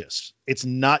anxious. It's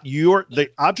not the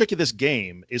object of this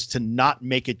game is to not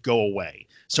make it go away.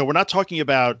 So we're not talking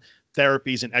about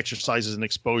therapies and exercises and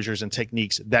exposures and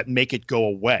techniques that make it go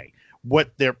away.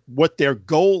 What their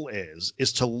goal is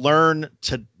to learn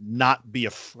to not be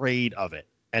afraid of it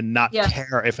and not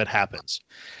care if it happens.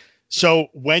 So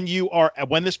when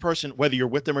this person, whether you're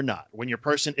with them or not, when your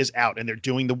person is out and they're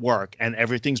doing the work and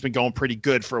everything's been going pretty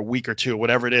good for a week or two,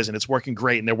 whatever it is, and it's working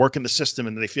great and they're working the system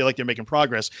and they feel like they're making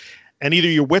progress, and either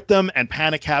you're with them and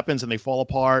panic happens and they fall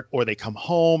apart, or they come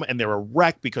home and they're a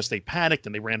wreck because they panicked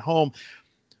and they ran home,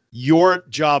 your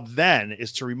job then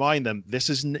is to remind them,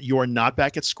 you're not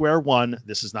back at square one.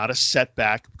 This is not a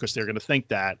setback, because they're going to think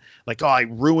that like, oh, I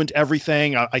ruined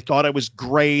everything. I thought I was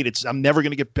great. I'm never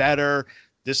going to get better.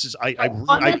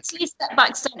 Honestly,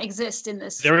 setbacks don't exist in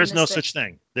this. There is no such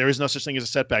thing. There is no such thing as a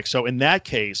setback. So in that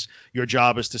case, your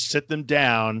job is to sit them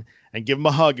down and give them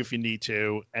a hug if you need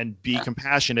to, and be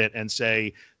compassionate and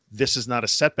say, this is not a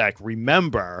setback.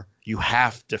 Remember, you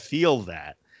have to feel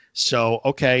that. So,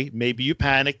 okay, maybe you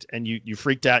panicked and you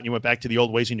freaked out and you went back to the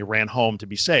old ways and you ran home to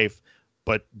be safe.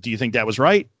 But do you think that was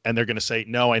right? And they're going to say,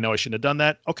 no, I know I shouldn't have done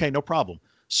that. Okay, no problem.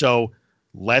 So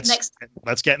let's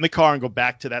get in the car and go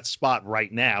back to that spot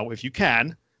right now. If you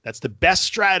can, that's the best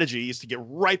strategy, is to get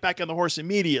right back on the horse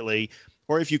immediately.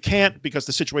 Or if you can't, because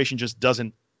the situation just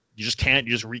doesn't, you just can't,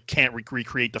 can't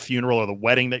recreate the funeral or the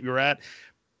wedding that you're at,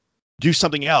 do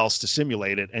something else to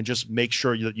simulate it and just make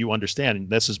sure that you understand. And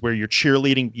this is where you're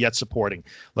cheerleading yet supporting.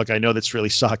 Look, I know that's really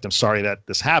sucked. I'm sorry that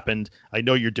this happened. I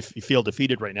know you feel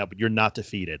defeated right now, but you're not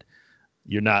defeated.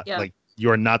 You're not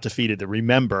you're not defeated.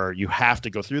 Remember, you have to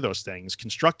go through those things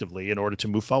constructively in order to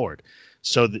move forward.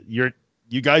 So that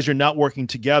you guys are not working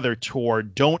together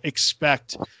toward, don't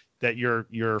expect that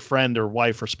your friend or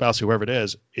wife or spouse, whoever it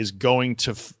is going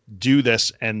to do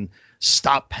this and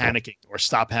stop panicking or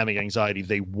stop having anxiety.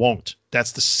 They won't.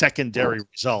 That's the secondary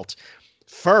result.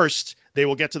 First, they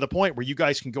will get to the point where you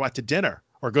guys can go out to dinner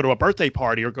or go to a birthday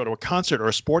party or go to a concert or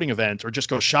a sporting event or just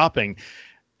go shopping.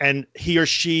 And he or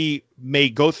she may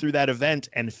go through that event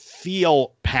and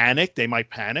feel panic. They might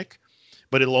panic,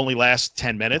 but it'll only last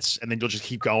 10 minutes and then you'll just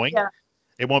keep going. Yeah.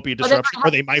 It won't be a disruption.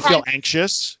 Or they might feel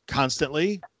anxious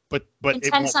constantly, but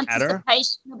it won't matter.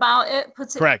 Anticipation about it.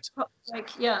 Correct.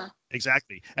 Yeah.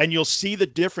 Exactly. And you'll see the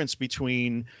difference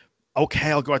between, okay,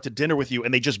 I'll go out to dinner with you,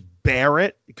 and they just bear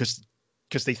it because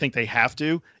they think they have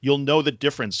to. You'll know the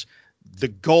difference. The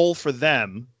goal for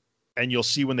them, and you'll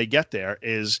see when they get there,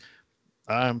 is,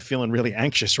 I'm feeling really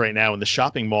anxious right now in the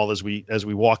shopping mall as we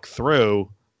walk through,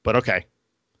 but okay.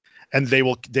 And they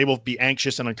will be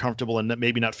anxious and uncomfortable and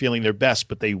maybe not feeling their best,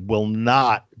 but they will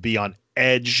not be on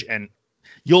edge, and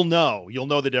you'll know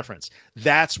the difference.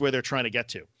 That's where they're trying to get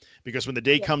to. Because when the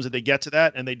day comes and they get to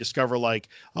that and they discover like,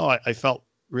 oh, I felt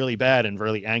really bad and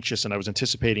really anxious and I was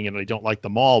anticipating it and I don't like the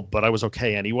mall, but I was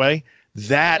okay anyway.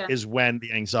 That is when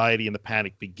the anxiety and the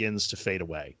panic begins to fade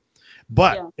away.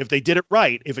 But if they did it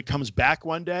right, if it comes back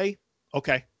one day,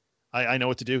 okay, I know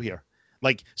what to do here.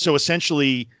 Like, so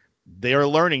essentially they are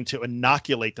learning to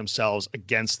inoculate themselves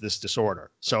against this disorder.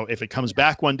 So if it comes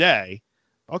back one day,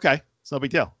 okay, it's no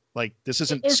big deal. Like, this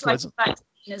isn't, it is like a vaccine,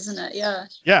 isn't it? Yeah.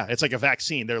 Yeah. It's like a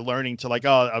vaccine. They're learning to like,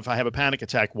 oh, if I have a panic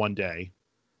attack one day,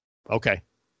 okay,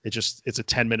 it's a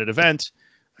 10-minute event.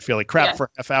 I feel like crap for a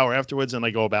half hour afterwards and I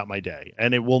go about my day,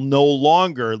 and it will no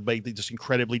longer make this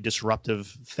incredibly disruptive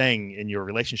thing in your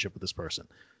relationship with this person.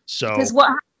 So, because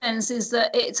what happens is that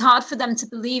it's hard for them to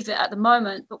believe it at the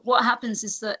moment. But what happens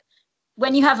is that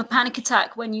when you have a panic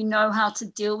attack, when you know how to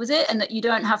deal with it and that you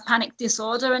don't have panic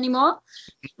disorder anymore,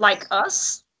 like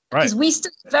us, because we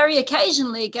still very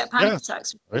occasionally get panic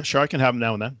attacks. Sure, I can have them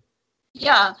now and then.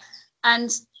 Yeah. And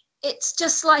it's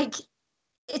just like,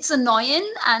 it's annoying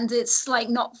and it's like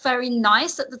not very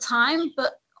nice at the time,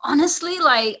 but honestly,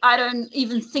 like, I don't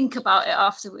even think about it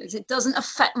afterwards. It doesn't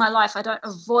affect my life. I don't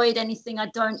avoid anything. I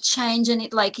don't change any.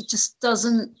 Like, it just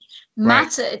doesn't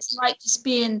matter. Right.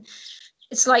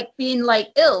 It's like being like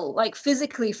ill, like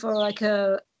physically for like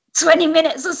a 20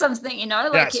 minutes or something, you know,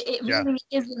 like Yes. it Yeah. really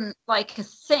isn't like a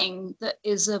thing that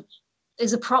is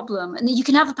a problem. And you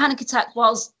can have a panic attack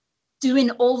whilst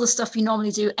doing all the stuff you normally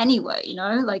do anyway, you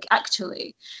know, like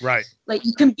actually. Right. Like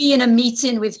you can be in a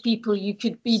meeting with people, you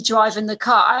could be driving the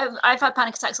car. I've had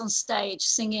panic attacks on stage,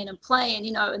 singing and playing,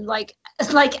 you know, and like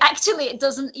actually it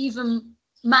doesn't even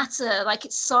matter. Like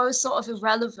it's so sort of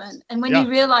irrelevant. And when Yeah. you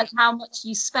realize how much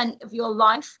you spent of your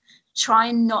life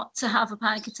trying not to have a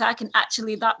panic attack, and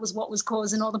actually that was what was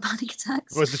causing all the panic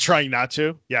attacks. Was the trying not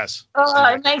to? Yes.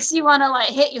 Oh, it makes you want to like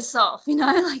hit yourself, you know,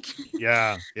 like.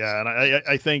 Yeah, yeah, and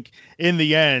I think in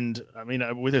the end, I mean,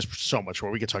 there's so much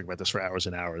more. We could talk about this for hours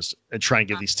and hours and try and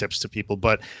give these tips to people.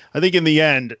 But I think in the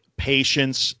end,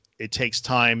 patience. It takes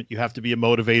time. You have to be a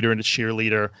motivator and a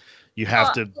cheerleader. You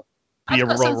have to be a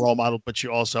role model, but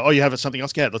you also. Oh, you have something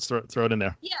else? Go ahead. Let's throw it in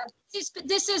there. Yeah,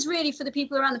 this is really for the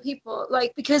people around the people,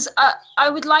 like, because I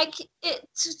would like it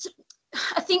to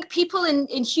I think people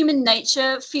in human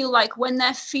nature feel like when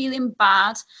they're feeling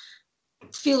bad,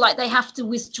 feel like they have to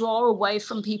withdraw away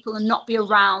from people and not be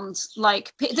around.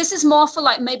 Like this is more for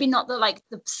like maybe not the like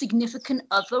the significant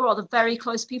other or the very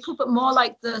close people, but more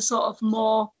like the sort of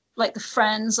more like the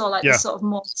friends or like the sort of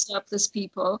more surplus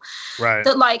people. Right.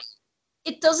 That like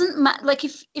it doesn't matter. Like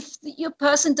if your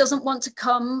person doesn't want to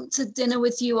come to dinner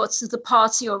with you or to the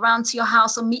party or around to your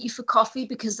house or meet you for coffee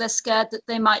because they're scared that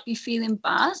they might be feeling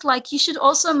bad, like you should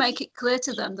also make it clear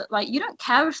to them that like you don't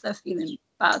care if they're feeling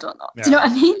bad or not. Yeah. Do you know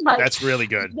what I mean? Like that's really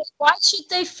good. Why should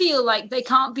they feel like they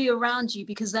can't be around you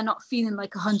because they're not feeling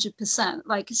like 100%?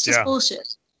 Like it's just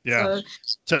bullshit. Yeah.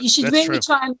 So you should really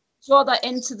try and draw that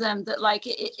into them that like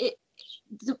it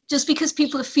just because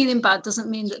people are feeling bad doesn't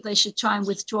mean that they should try and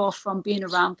withdraw from being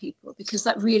around people, because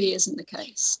that really isn't the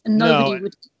case. And nobody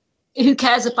who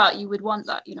cares about you would want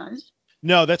that, you know?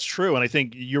 No, that's true. And I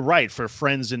think you're right for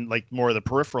friends and like more of the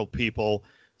peripheral people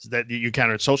that you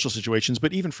encounter in social situations,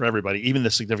 but even for everybody, even the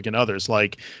significant others,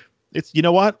 like it's, you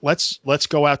know what, let's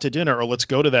go out to dinner or let's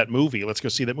go to that movie. Let's go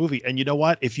see that movie. And you know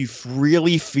what, if you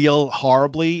really feel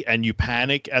horribly and you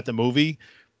panic at the movie,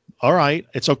 all right,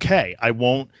 it's okay. I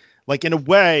won't, like in a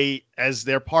way, as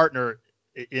their partner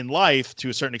in life to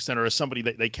a certain extent, or as somebody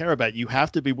that they care about, you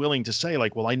have to be willing to say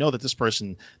like, well, I know that this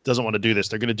person doesn't want to do this.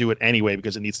 They're going to do it anyway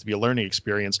because it needs to be a learning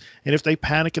experience. And if they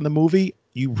panic in the movie,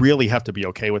 you really have to be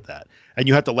okay with that. And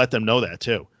you have to let them know that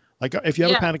too. Like if you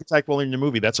have a panic attack while in your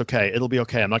movie, that's okay. It'll be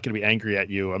okay. I'm not going to be angry at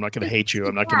you. I'm not going to hate you.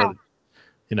 I'm not going to,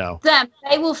 you know.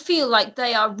 They will feel like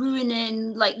they are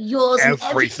ruining like yours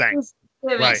everything.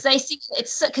 Right. They think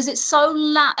it's because it's so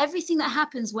loud. Everything that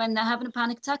happens when they're having a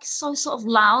panic attack is so sort of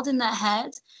loud in their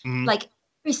head. Mm-hmm. Like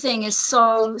everything is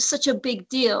such a big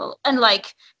deal. And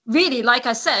like really, like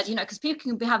I said, you know, because people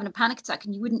can be having a panic attack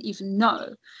and you wouldn't even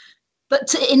know.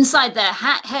 But inside their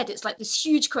head, it's like this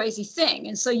huge, crazy thing.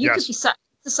 And so you could be sat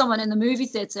to someone in the movie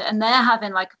theater and they're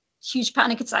having like huge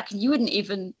panic attack and you wouldn't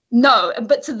even know,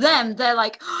 but to them they're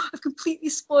like, oh, I've completely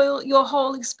spoiled your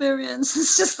whole experience.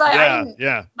 It's just like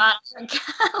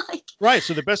like, right.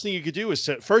 So the best thing you could do is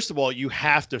to, first of all, you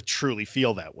have to truly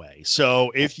feel that way.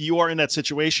 So if you are in that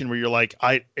situation where you're like,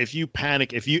 if you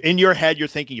panic, if you in your head you're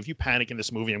thinking, if you panic in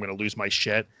this movie I'm going to lose my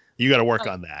shit, you got to work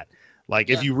on that.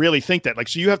 Like if you really think that, like,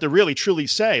 so you have to really truly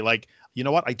say like, you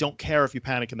know what? I don't care if you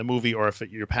panic in the movie or if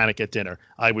you panic at dinner.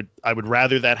 I would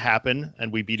rather that happen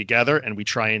and we be together and we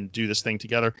try and do this thing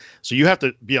together. So you have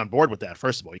to be on board with that.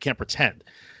 First of all, you can't pretend.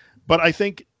 But I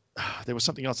think there was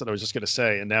something else that I was just going to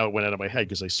say, and now it went out of my head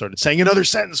because I started saying another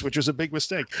sentence, which was a big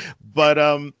mistake. But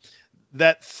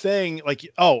that thing, like,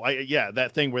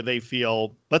 that thing where they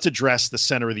feel, let's address the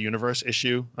center of the universe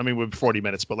issue. I mean, we're 40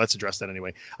 minutes, but let's address that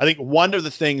anyway. I think one of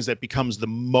the things that becomes the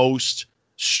most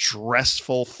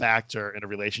stressful factor in a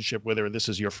relationship, whether this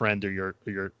is your friend or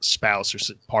your spouse or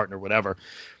partner, whatever,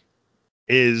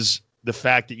 is the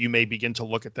fact that you may begin to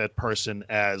look at that person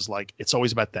as like, it's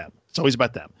always about them. It's always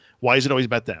about them. Why is it always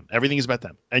about them? Everything is about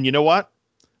them. And you know what?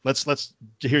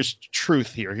 Here's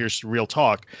truth here. Here's real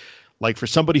talk. Like for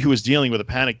somebody who is dealing with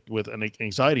an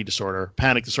anxiety disorder,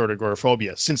 panic disorder,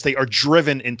 agoraphobia, since they are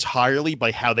driven entirely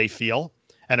by how they feel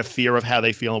and a fear of how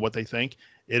they feel and what they think,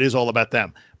 it is all about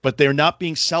them. But they're not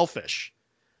being selfish.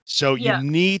 So you Yeah.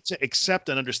 need to accept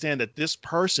and understand that this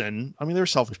person, I mean, there are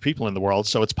selfish people in the world,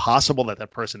 so it's possible that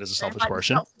that person is a They selfish might be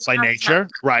person selfish by as hell. nature,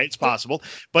 right? It's possible.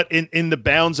 But in the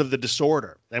bounds of the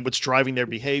disorder and what's driving their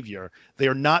behavior, they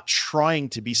are not trying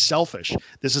to be selfish.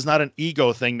 This is not an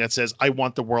ego thing that says, I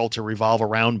want the world to revolve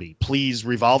around me. Please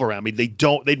revolve around me. They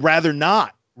don't, they'd rather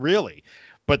not, really,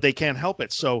 but they can't help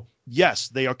it. So, yes,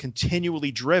 they are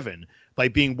continually driven by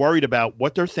being worried about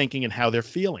what they're thinking and how they're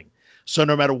feeling. So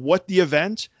no matter what the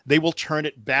event, they will turn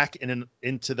it back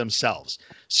into themselves.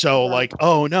 So like,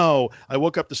 oh no, I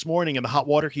woke up this morning and the hot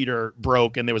water heater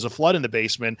broke and there was a flood in the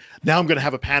basement. Now I'm going to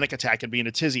have a panic attack and be in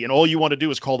a tizzy. And all you want to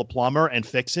do is call the plumber and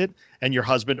fix it. And your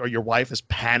husband or your wife is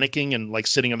panicking and like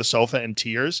sitting on the sofa in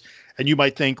tears. And you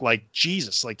might think like,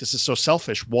 Jesus, like this is so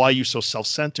selfish. Why are you so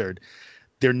self-centered?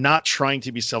 They're not trying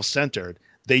to be self-centered.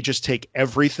 They just take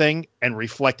everything and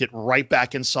reflect it right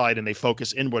back inside, and they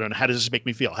focus inward on how does this make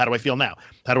me feel? How do I feel now?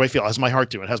 How do I feel? How's my heart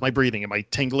doing? How's my breathing? Am I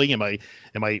tingling? Am I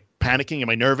panicking?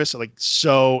 Am I nervous? Like,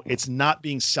 so it's not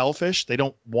being selfish. They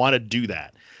don't want to do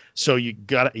that. So you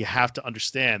have to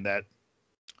understand that,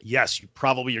 yes,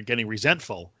 you're getting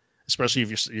resentful, especially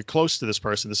if you're close to this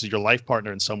person. This is your life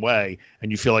partner in some way, and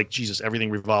you feel like, Jesus,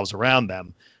 everything revolves around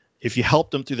them. If you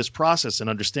help them through this process and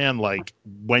understand, like,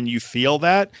 when you feel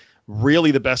that,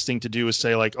 really the best thing to do is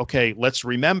say like, okay, let's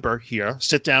remember here,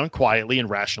 sit down quietly and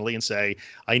rationally and say,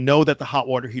 I know that the hot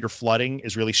water heater flooding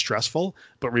is really stressful,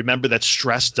 but remember that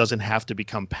stress doesn't have to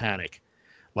become panic.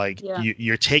 Like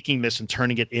you're taking this and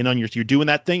turning it in on you're doing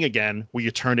that thing again where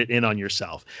you turn it in on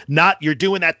yourself. Not you're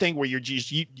doing that thing where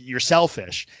you're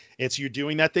selfish. It's you're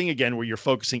doing that thing again where you're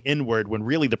focusing inward when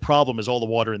really the problem is all the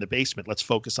water in the basement. Let's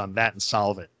focus on that and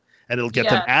solve it. And it'll get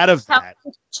them out of that.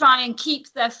 Try and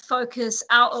keep their focus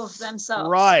out of themselves.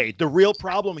 Right. The real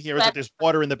problem here is that there's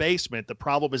water in the basement. The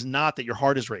problem is not that your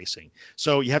heart is racing.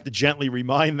 So you have to gently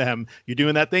remind them you're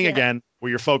doing that thing again where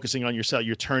you're focusing on yourself.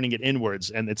 You're turning it inwards.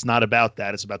 And it's not about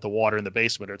that. It's about the water in the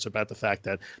basement, or it's about the fact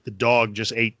that the dog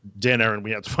just ate dinner and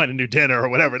we have to find a new dinner or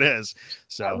whatever it is.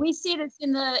 So we see this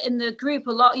in the group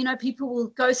a lot. You know, people will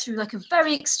go through like a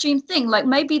very extreme thing, like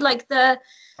maybe like their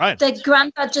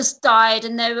granddad just died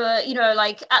and they were, you know,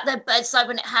 like at their bedside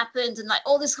when it happened, and like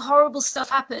all this horrible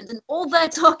stuff happened, and all they're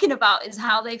talking about is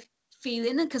how they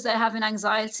feeling because they're having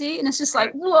anxiety. And it's just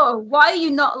like, whoa, why are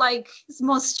you not like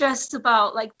more stressed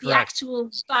about like the actual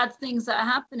bad things that are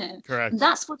happening? Correct. And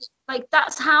that's what, like,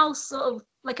 that's how sort of,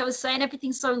 like I was saying,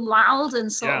 everything's so loud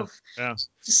and sort of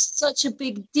just such a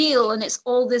big deal, and it's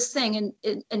all this thing, and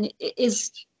it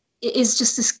is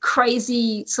just this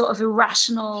crazy sort of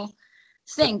irrational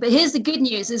thing. But here's the good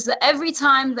news, is that every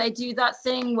time they do that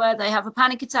thing where they have a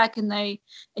panic attack and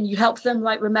you help them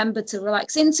like remember to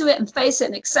relax into it and face it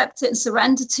and accept it and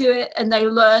surrender to it, and they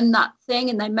learn that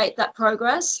thing and they make that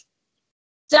progress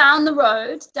down the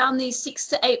road, down these 6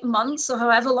 to 8 months or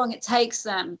however long it takes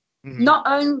them, not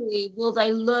only will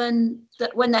they learn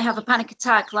that when they have a panic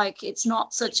attack, like it's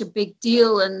not such a big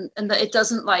deal, and that it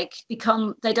doesn't like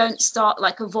become, they don't start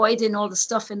like avoiding all the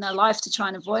stuff in their life to try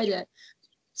and avoid it.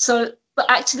 So, but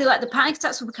actually like the panic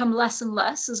attacks will become less and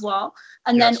less as well.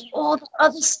 And then all the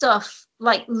other stuff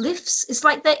like lifts. It's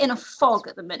like they're in a fog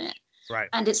at the minute. Right.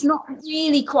 And it's not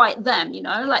really quite them, you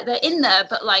know, like they're in there,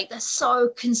 but like they're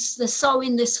so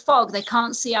in this fog, they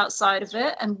can't see outside of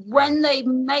it. And when they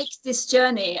make this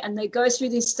journey and they go through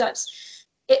these steps,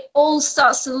 it all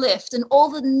starts to lift, and all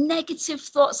the negative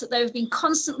thoughts that they've been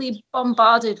constantly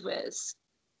bombarded with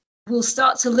will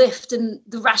start to lift, and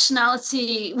the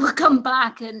rationality will come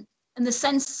back, and the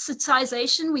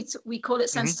sensitization, we call it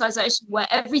sensitization, where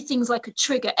everything's like a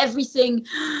trigger, everything,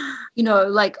 you know,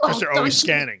 like, they're always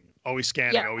scanning,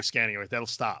 right? That'll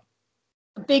stop.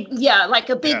 A big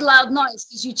loud noise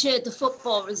because you cheered the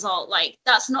football result, like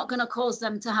that's not going to cause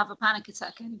them to have a panic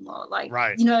attack anymore, like,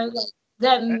 you know, like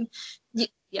them.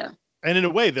 And in a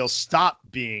way, they'll stop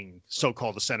being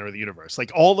so-called the center of the universe.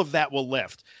 Like all of that will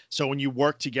lift. So when you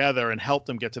work together and help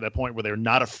them get to that point where they're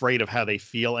not afraid of how they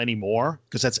feel anymore,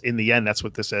 because that's in the end, that's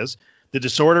what this is. The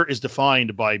disorder is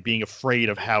defined by being afraid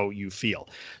of how you feel.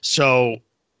 So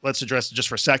let's address it just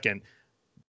for a second.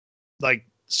 Like,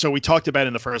 so we talked about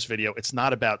in the first video, it's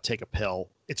not about take a pill.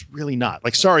 It's really not.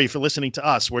 Like, sorry for listening to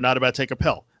us. We're not about take a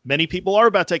pill. Many people are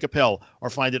about take a pill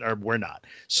or find it, or we're not.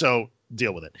 So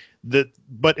deal with it.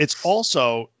 But it's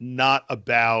also not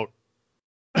about,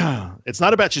 it's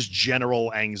not about just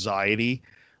general anxiety.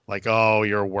 Like, oh,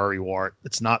 you're a worrywart.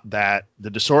 It's not that. The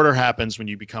disorder happens when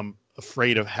you become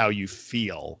afraid of how you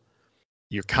feel.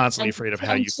 You're constantly afraid of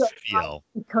how you feel.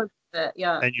 Because of it,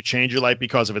 and you change your life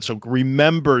because of it. So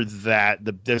remember that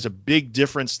there's a big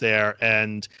difference there.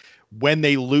 And when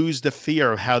they lose the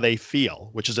fear of how they feel,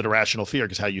 which is an irrational fear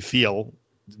because how you feel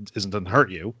doesn't hurt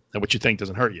you and what you think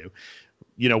doesn't hurt you.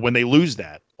 You know, when they lose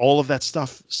that, all of that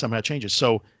stuff somehow changes.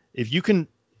 So if you can,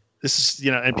 this is,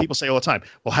 you know, and people say all the time,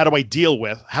 well, how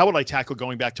would I tackle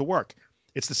going back to work?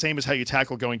 It's the same as how you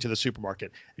tackle going to the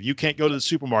supermarket. If you can't go to the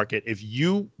supermarket, if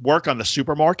you work on the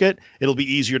supermarket, it'll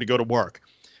be easier to go to work.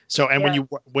 So, and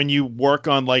when you work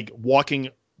on like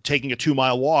taking a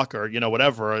 2-mile walk or, you know,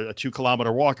 whatever, a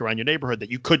 2-kilometer walk around your neighborhood that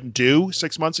you couldn't do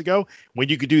 6 months ago, when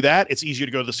you could do that, it's easier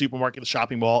to go to the supermarket, the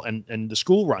shopping mall, and the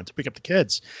school run to pick up the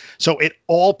kids. So it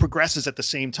all progresses at the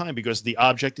same time because the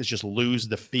object is just lose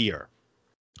the fear.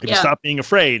 If you stop being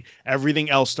afraid, everything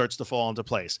else starts to fall into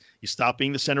place. You stop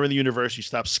being the center of the universe. You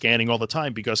stop scanning all the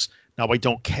time because now I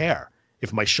don't care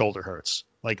if my shoulder hurts.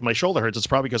 Like my shoulder hurts, it's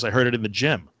probably because I heard it in the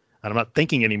gym. And I'm not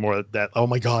thinking anymore that, oh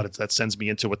my God, that sends me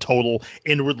into a total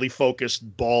inwardly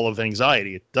focused ball of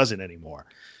anxiety. It doesn't anymore.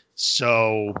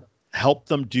 So help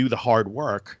them do the hard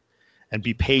work and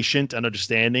be patient and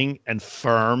understanding and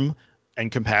firm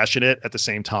and compassionate at the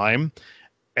same time.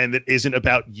 And it isn't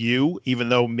about you, even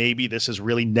though maybe this has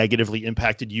really negatively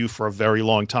impacted you for a very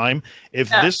long time. If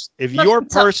your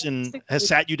person has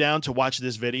sat you down to watch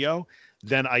this video,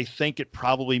 then I think it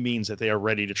probably means that they are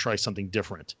ready to try something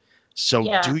different. So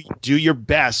do your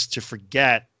best to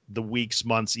forget the weeks,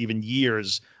 months, even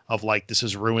years of like, this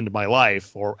has ruined my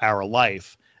life or our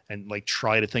life. And like,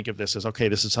 try to think of this as, okay,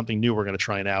 this is something new we're going to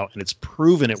try now. And it's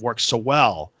proven it works so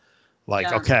well.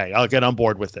 Like, okay, I'll get on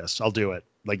board with this. I'll do it.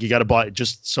 Like, you got to buy,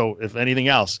 just so if anything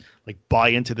else, like buy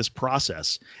into this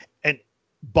process and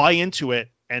buy into it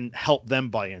and help them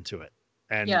buy into it.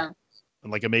 And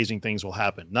like amazing things will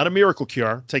happen. Not a miracle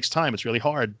cure. It takes time. It's really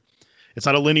hard. It's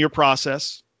not a linear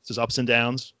process. There's ups and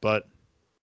downs, but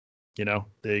you know,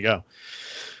 there you go.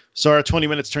 So our 20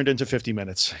 minutes turned into 50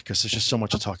 minutes because there's just so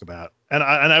much to talk about. And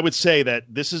I would say that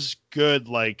this is good.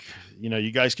 Like, you know,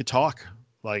 you guys could talk.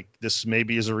 Like, this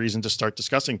maybe is a reason to start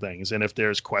discussing things. And if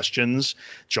there's questions,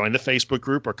 join the Facebook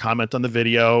group or comment on the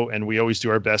video. And we always do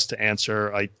our best to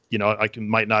answer.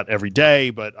 Might not every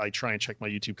day, but I try and check my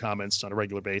YouTube comments on a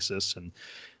regular basis. And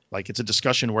like, it's a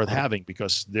discussion worth having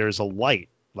because there's a light.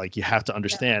 Like, you have to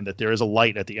understand that there is a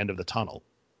light at the end of the tunnel.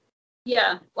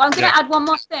 Yeah. Well, I'm going to add one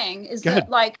more thing is that,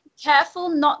 like, careful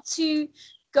not to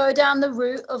go down the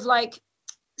route of like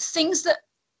things that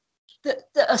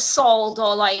are sold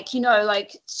or like, you know,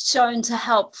 like shown to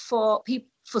help for people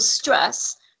for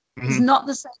stress is not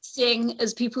the same thing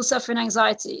as people suffering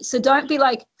anxiety. So don't be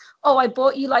like, oh, I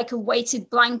bought you like a weighted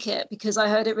blanket because I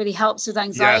heard it really helps with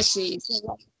anxiety. So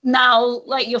like, now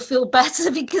like you'll feel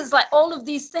better because like all of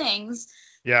these things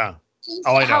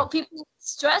help people with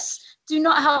stress do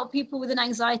not help people with an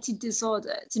anxiety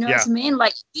disorder. Do you know what I mean?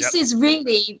 Like, this is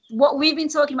really what we've been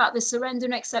talking about, this surrender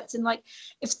and accepting. Like,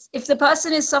 if the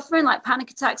person is suffering like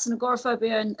panic attacks and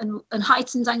agoraphobia and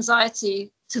heightened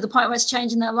anxiety to the point where it's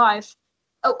changing their life,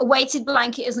 a weighted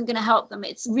blanket isn't going to help them.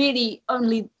 It's really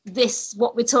only this,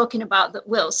 what we're talking about, that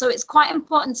will. So it's quite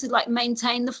important to like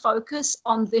maintain the focus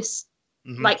on this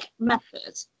like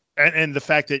method. And the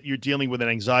fact that you're dealing with an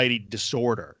anxiety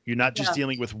disorder, you're not just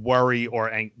dealing with worry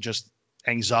or just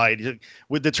anxiety.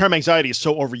 With the term anxiety is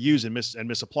so overused and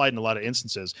misapplied in a lot of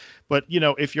instances. But, you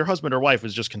know, if your husband or wife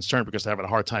is just concerned because they're having a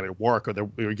hard time at work or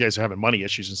you guys are having money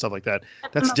issues and stuff like that,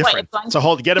 that's different.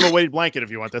 So get him a weighted blanket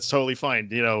if you want. That's totally fine.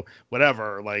 You know,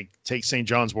 whatever, like take St.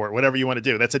 John's wort, whatever you want to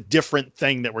do. That's a different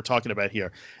thing that we're talking about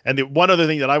here. And the one other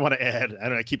thing that I want to add,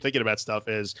 and I keep thinking about stuff,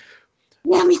 is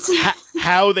me too.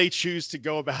 How they choose to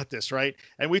go about this, right?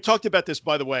 And we talked about this,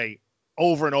 by the way,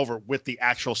 over and over with the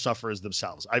actual sufferers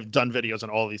themselves. I've done videos on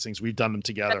all these things. We've done them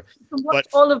together. But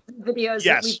all of the videos.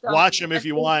 Yes, that we've done, watch them if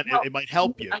you want. It might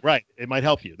help you. Right. It might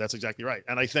help you. That's exactly right.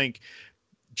 And I think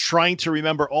trying to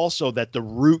remember also that the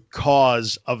root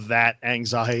cause of that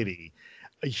anxiety,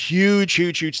 a huge,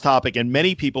 huge, huge topic. And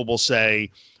many people will say,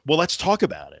 well, let's talk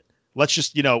about it. Let's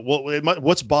just, you know,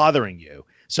 what's bothering you?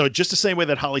 So just the same way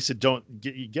that Holly said, don't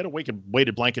get a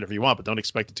weighted blanket if you want, but don't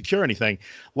expect it to cure anything.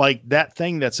 Like that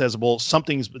thing that says, well,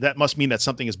 that must mean that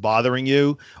something is bothering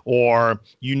you, or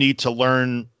you need to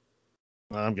learn.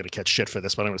 I'm going to catch shit for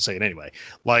this, but I'm going to say it anyway.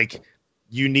 Like,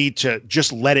 you need to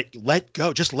just let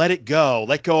go. Just let it go.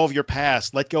 Let go of your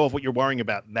past. Let go of what you're worrying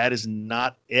about. That is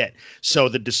not it. So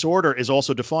the disorder is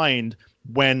also defined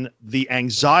when the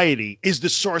anxiety is the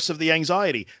source of the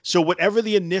anxiety. So whatever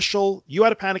the initial, you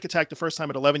had a panic attack the first time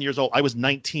at 11 years old. I was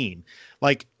 19.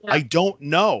 Like, I don't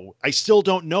know. I still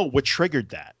don't know what triggered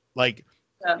that. Like,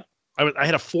 I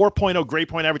had a 4.0 grade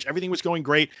point average. Everything was going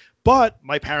great. But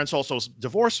my parents also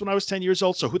divorced when I was 10 years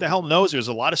old. So who the hell knows? There's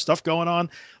a lot of stuff going on.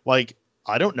 Like,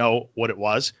 I don't know what it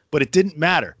was, but it didn't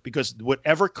matter because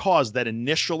whatever caused that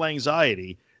initial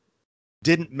anxiety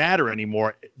didn't matter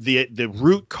anymore. The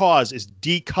root cause is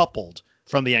decoupled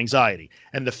from the anxiety,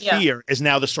 and the fear is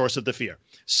now the source of the fear.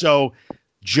 So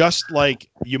just like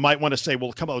you might want to say,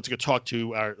 well, come on, let's go talk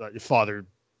to our Father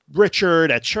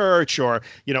Richard at church, or,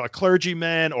 you know, a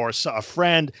clergyman or a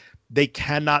friend, they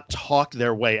cannot talk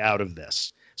their way out of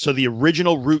this. So the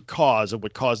original root cause of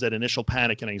what caused that initial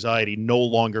panic and anxiety no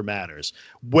longer matters.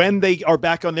 When they are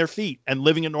back on their feet and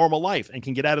living a normal life and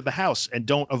can get out of the house and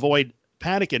don't avoid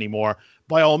panic anymore,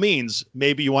 by all means,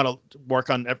 maybe you want to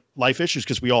work on life issues,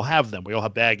 because we all have them. We all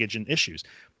have baggage and issues.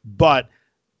 But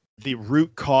the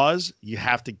root cause, you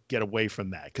have to get away from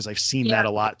that, because I've seen that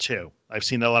a lot too.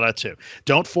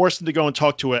 Don't force them to go and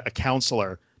talk to a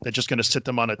counselor that's just going to sit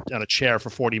them on a chair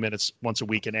for 40 minutes once a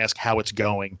week and ask how it's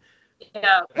going.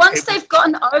 Yeah. Once they've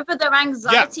gotten over their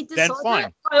anxiety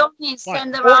disorder, by all means,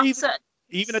 send them out.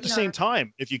 Even at the same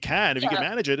time, if you can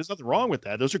manage it, there's nothing wrong with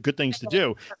that. Those are good things to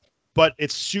do. But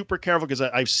it's super careful, because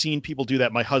I've seen people do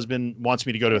that. My husband wants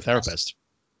me to go to a therapist.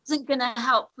 Isn't going to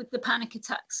help with the panic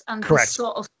attacks and the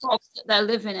sort of fog that they're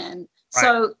living in. Right.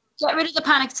 So get rid of the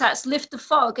panic attacks, lift the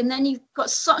fog, and then you've got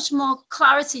such more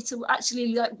clarity to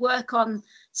actually like work on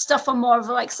stuff on more of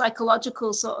a like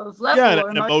psychological sort of level. Yeah,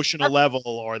 an emotional level,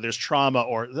 or there's trauma,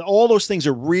 or all those things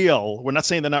are real. We're not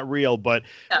saying they're not real, but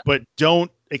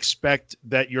don't expect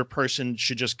that your person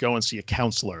should just go and see a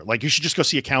counselor. Like, you should just go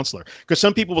see a counselor, because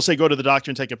some people will say go to the doctor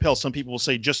and take a pill. Some people will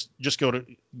say just go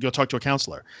talk to a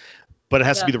counselor, but it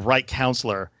has to be the right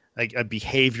counselor, like a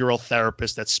behavioral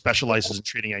therapist that specializes in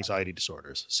treating anxiety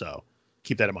disorders. So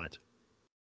keep that in mind.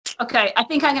 Okay, I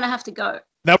think I'm going to have to go.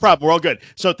 No problem. We're all good.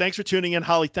 So thanks for tuning in,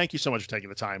 Holly. Thank you so much for taking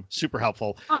the time. Super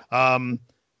helpful.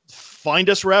 Find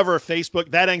us wherever. Facebook,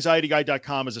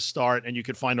 thatanxietyguy.com is a start, and you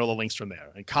can find all the links from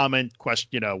there. And comment,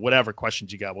 question, whatever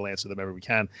questions you got, we'll answer them whenever we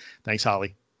can. Thanks,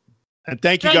 Holly. And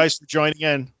thank you guys for joining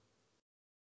in.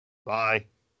 Bye.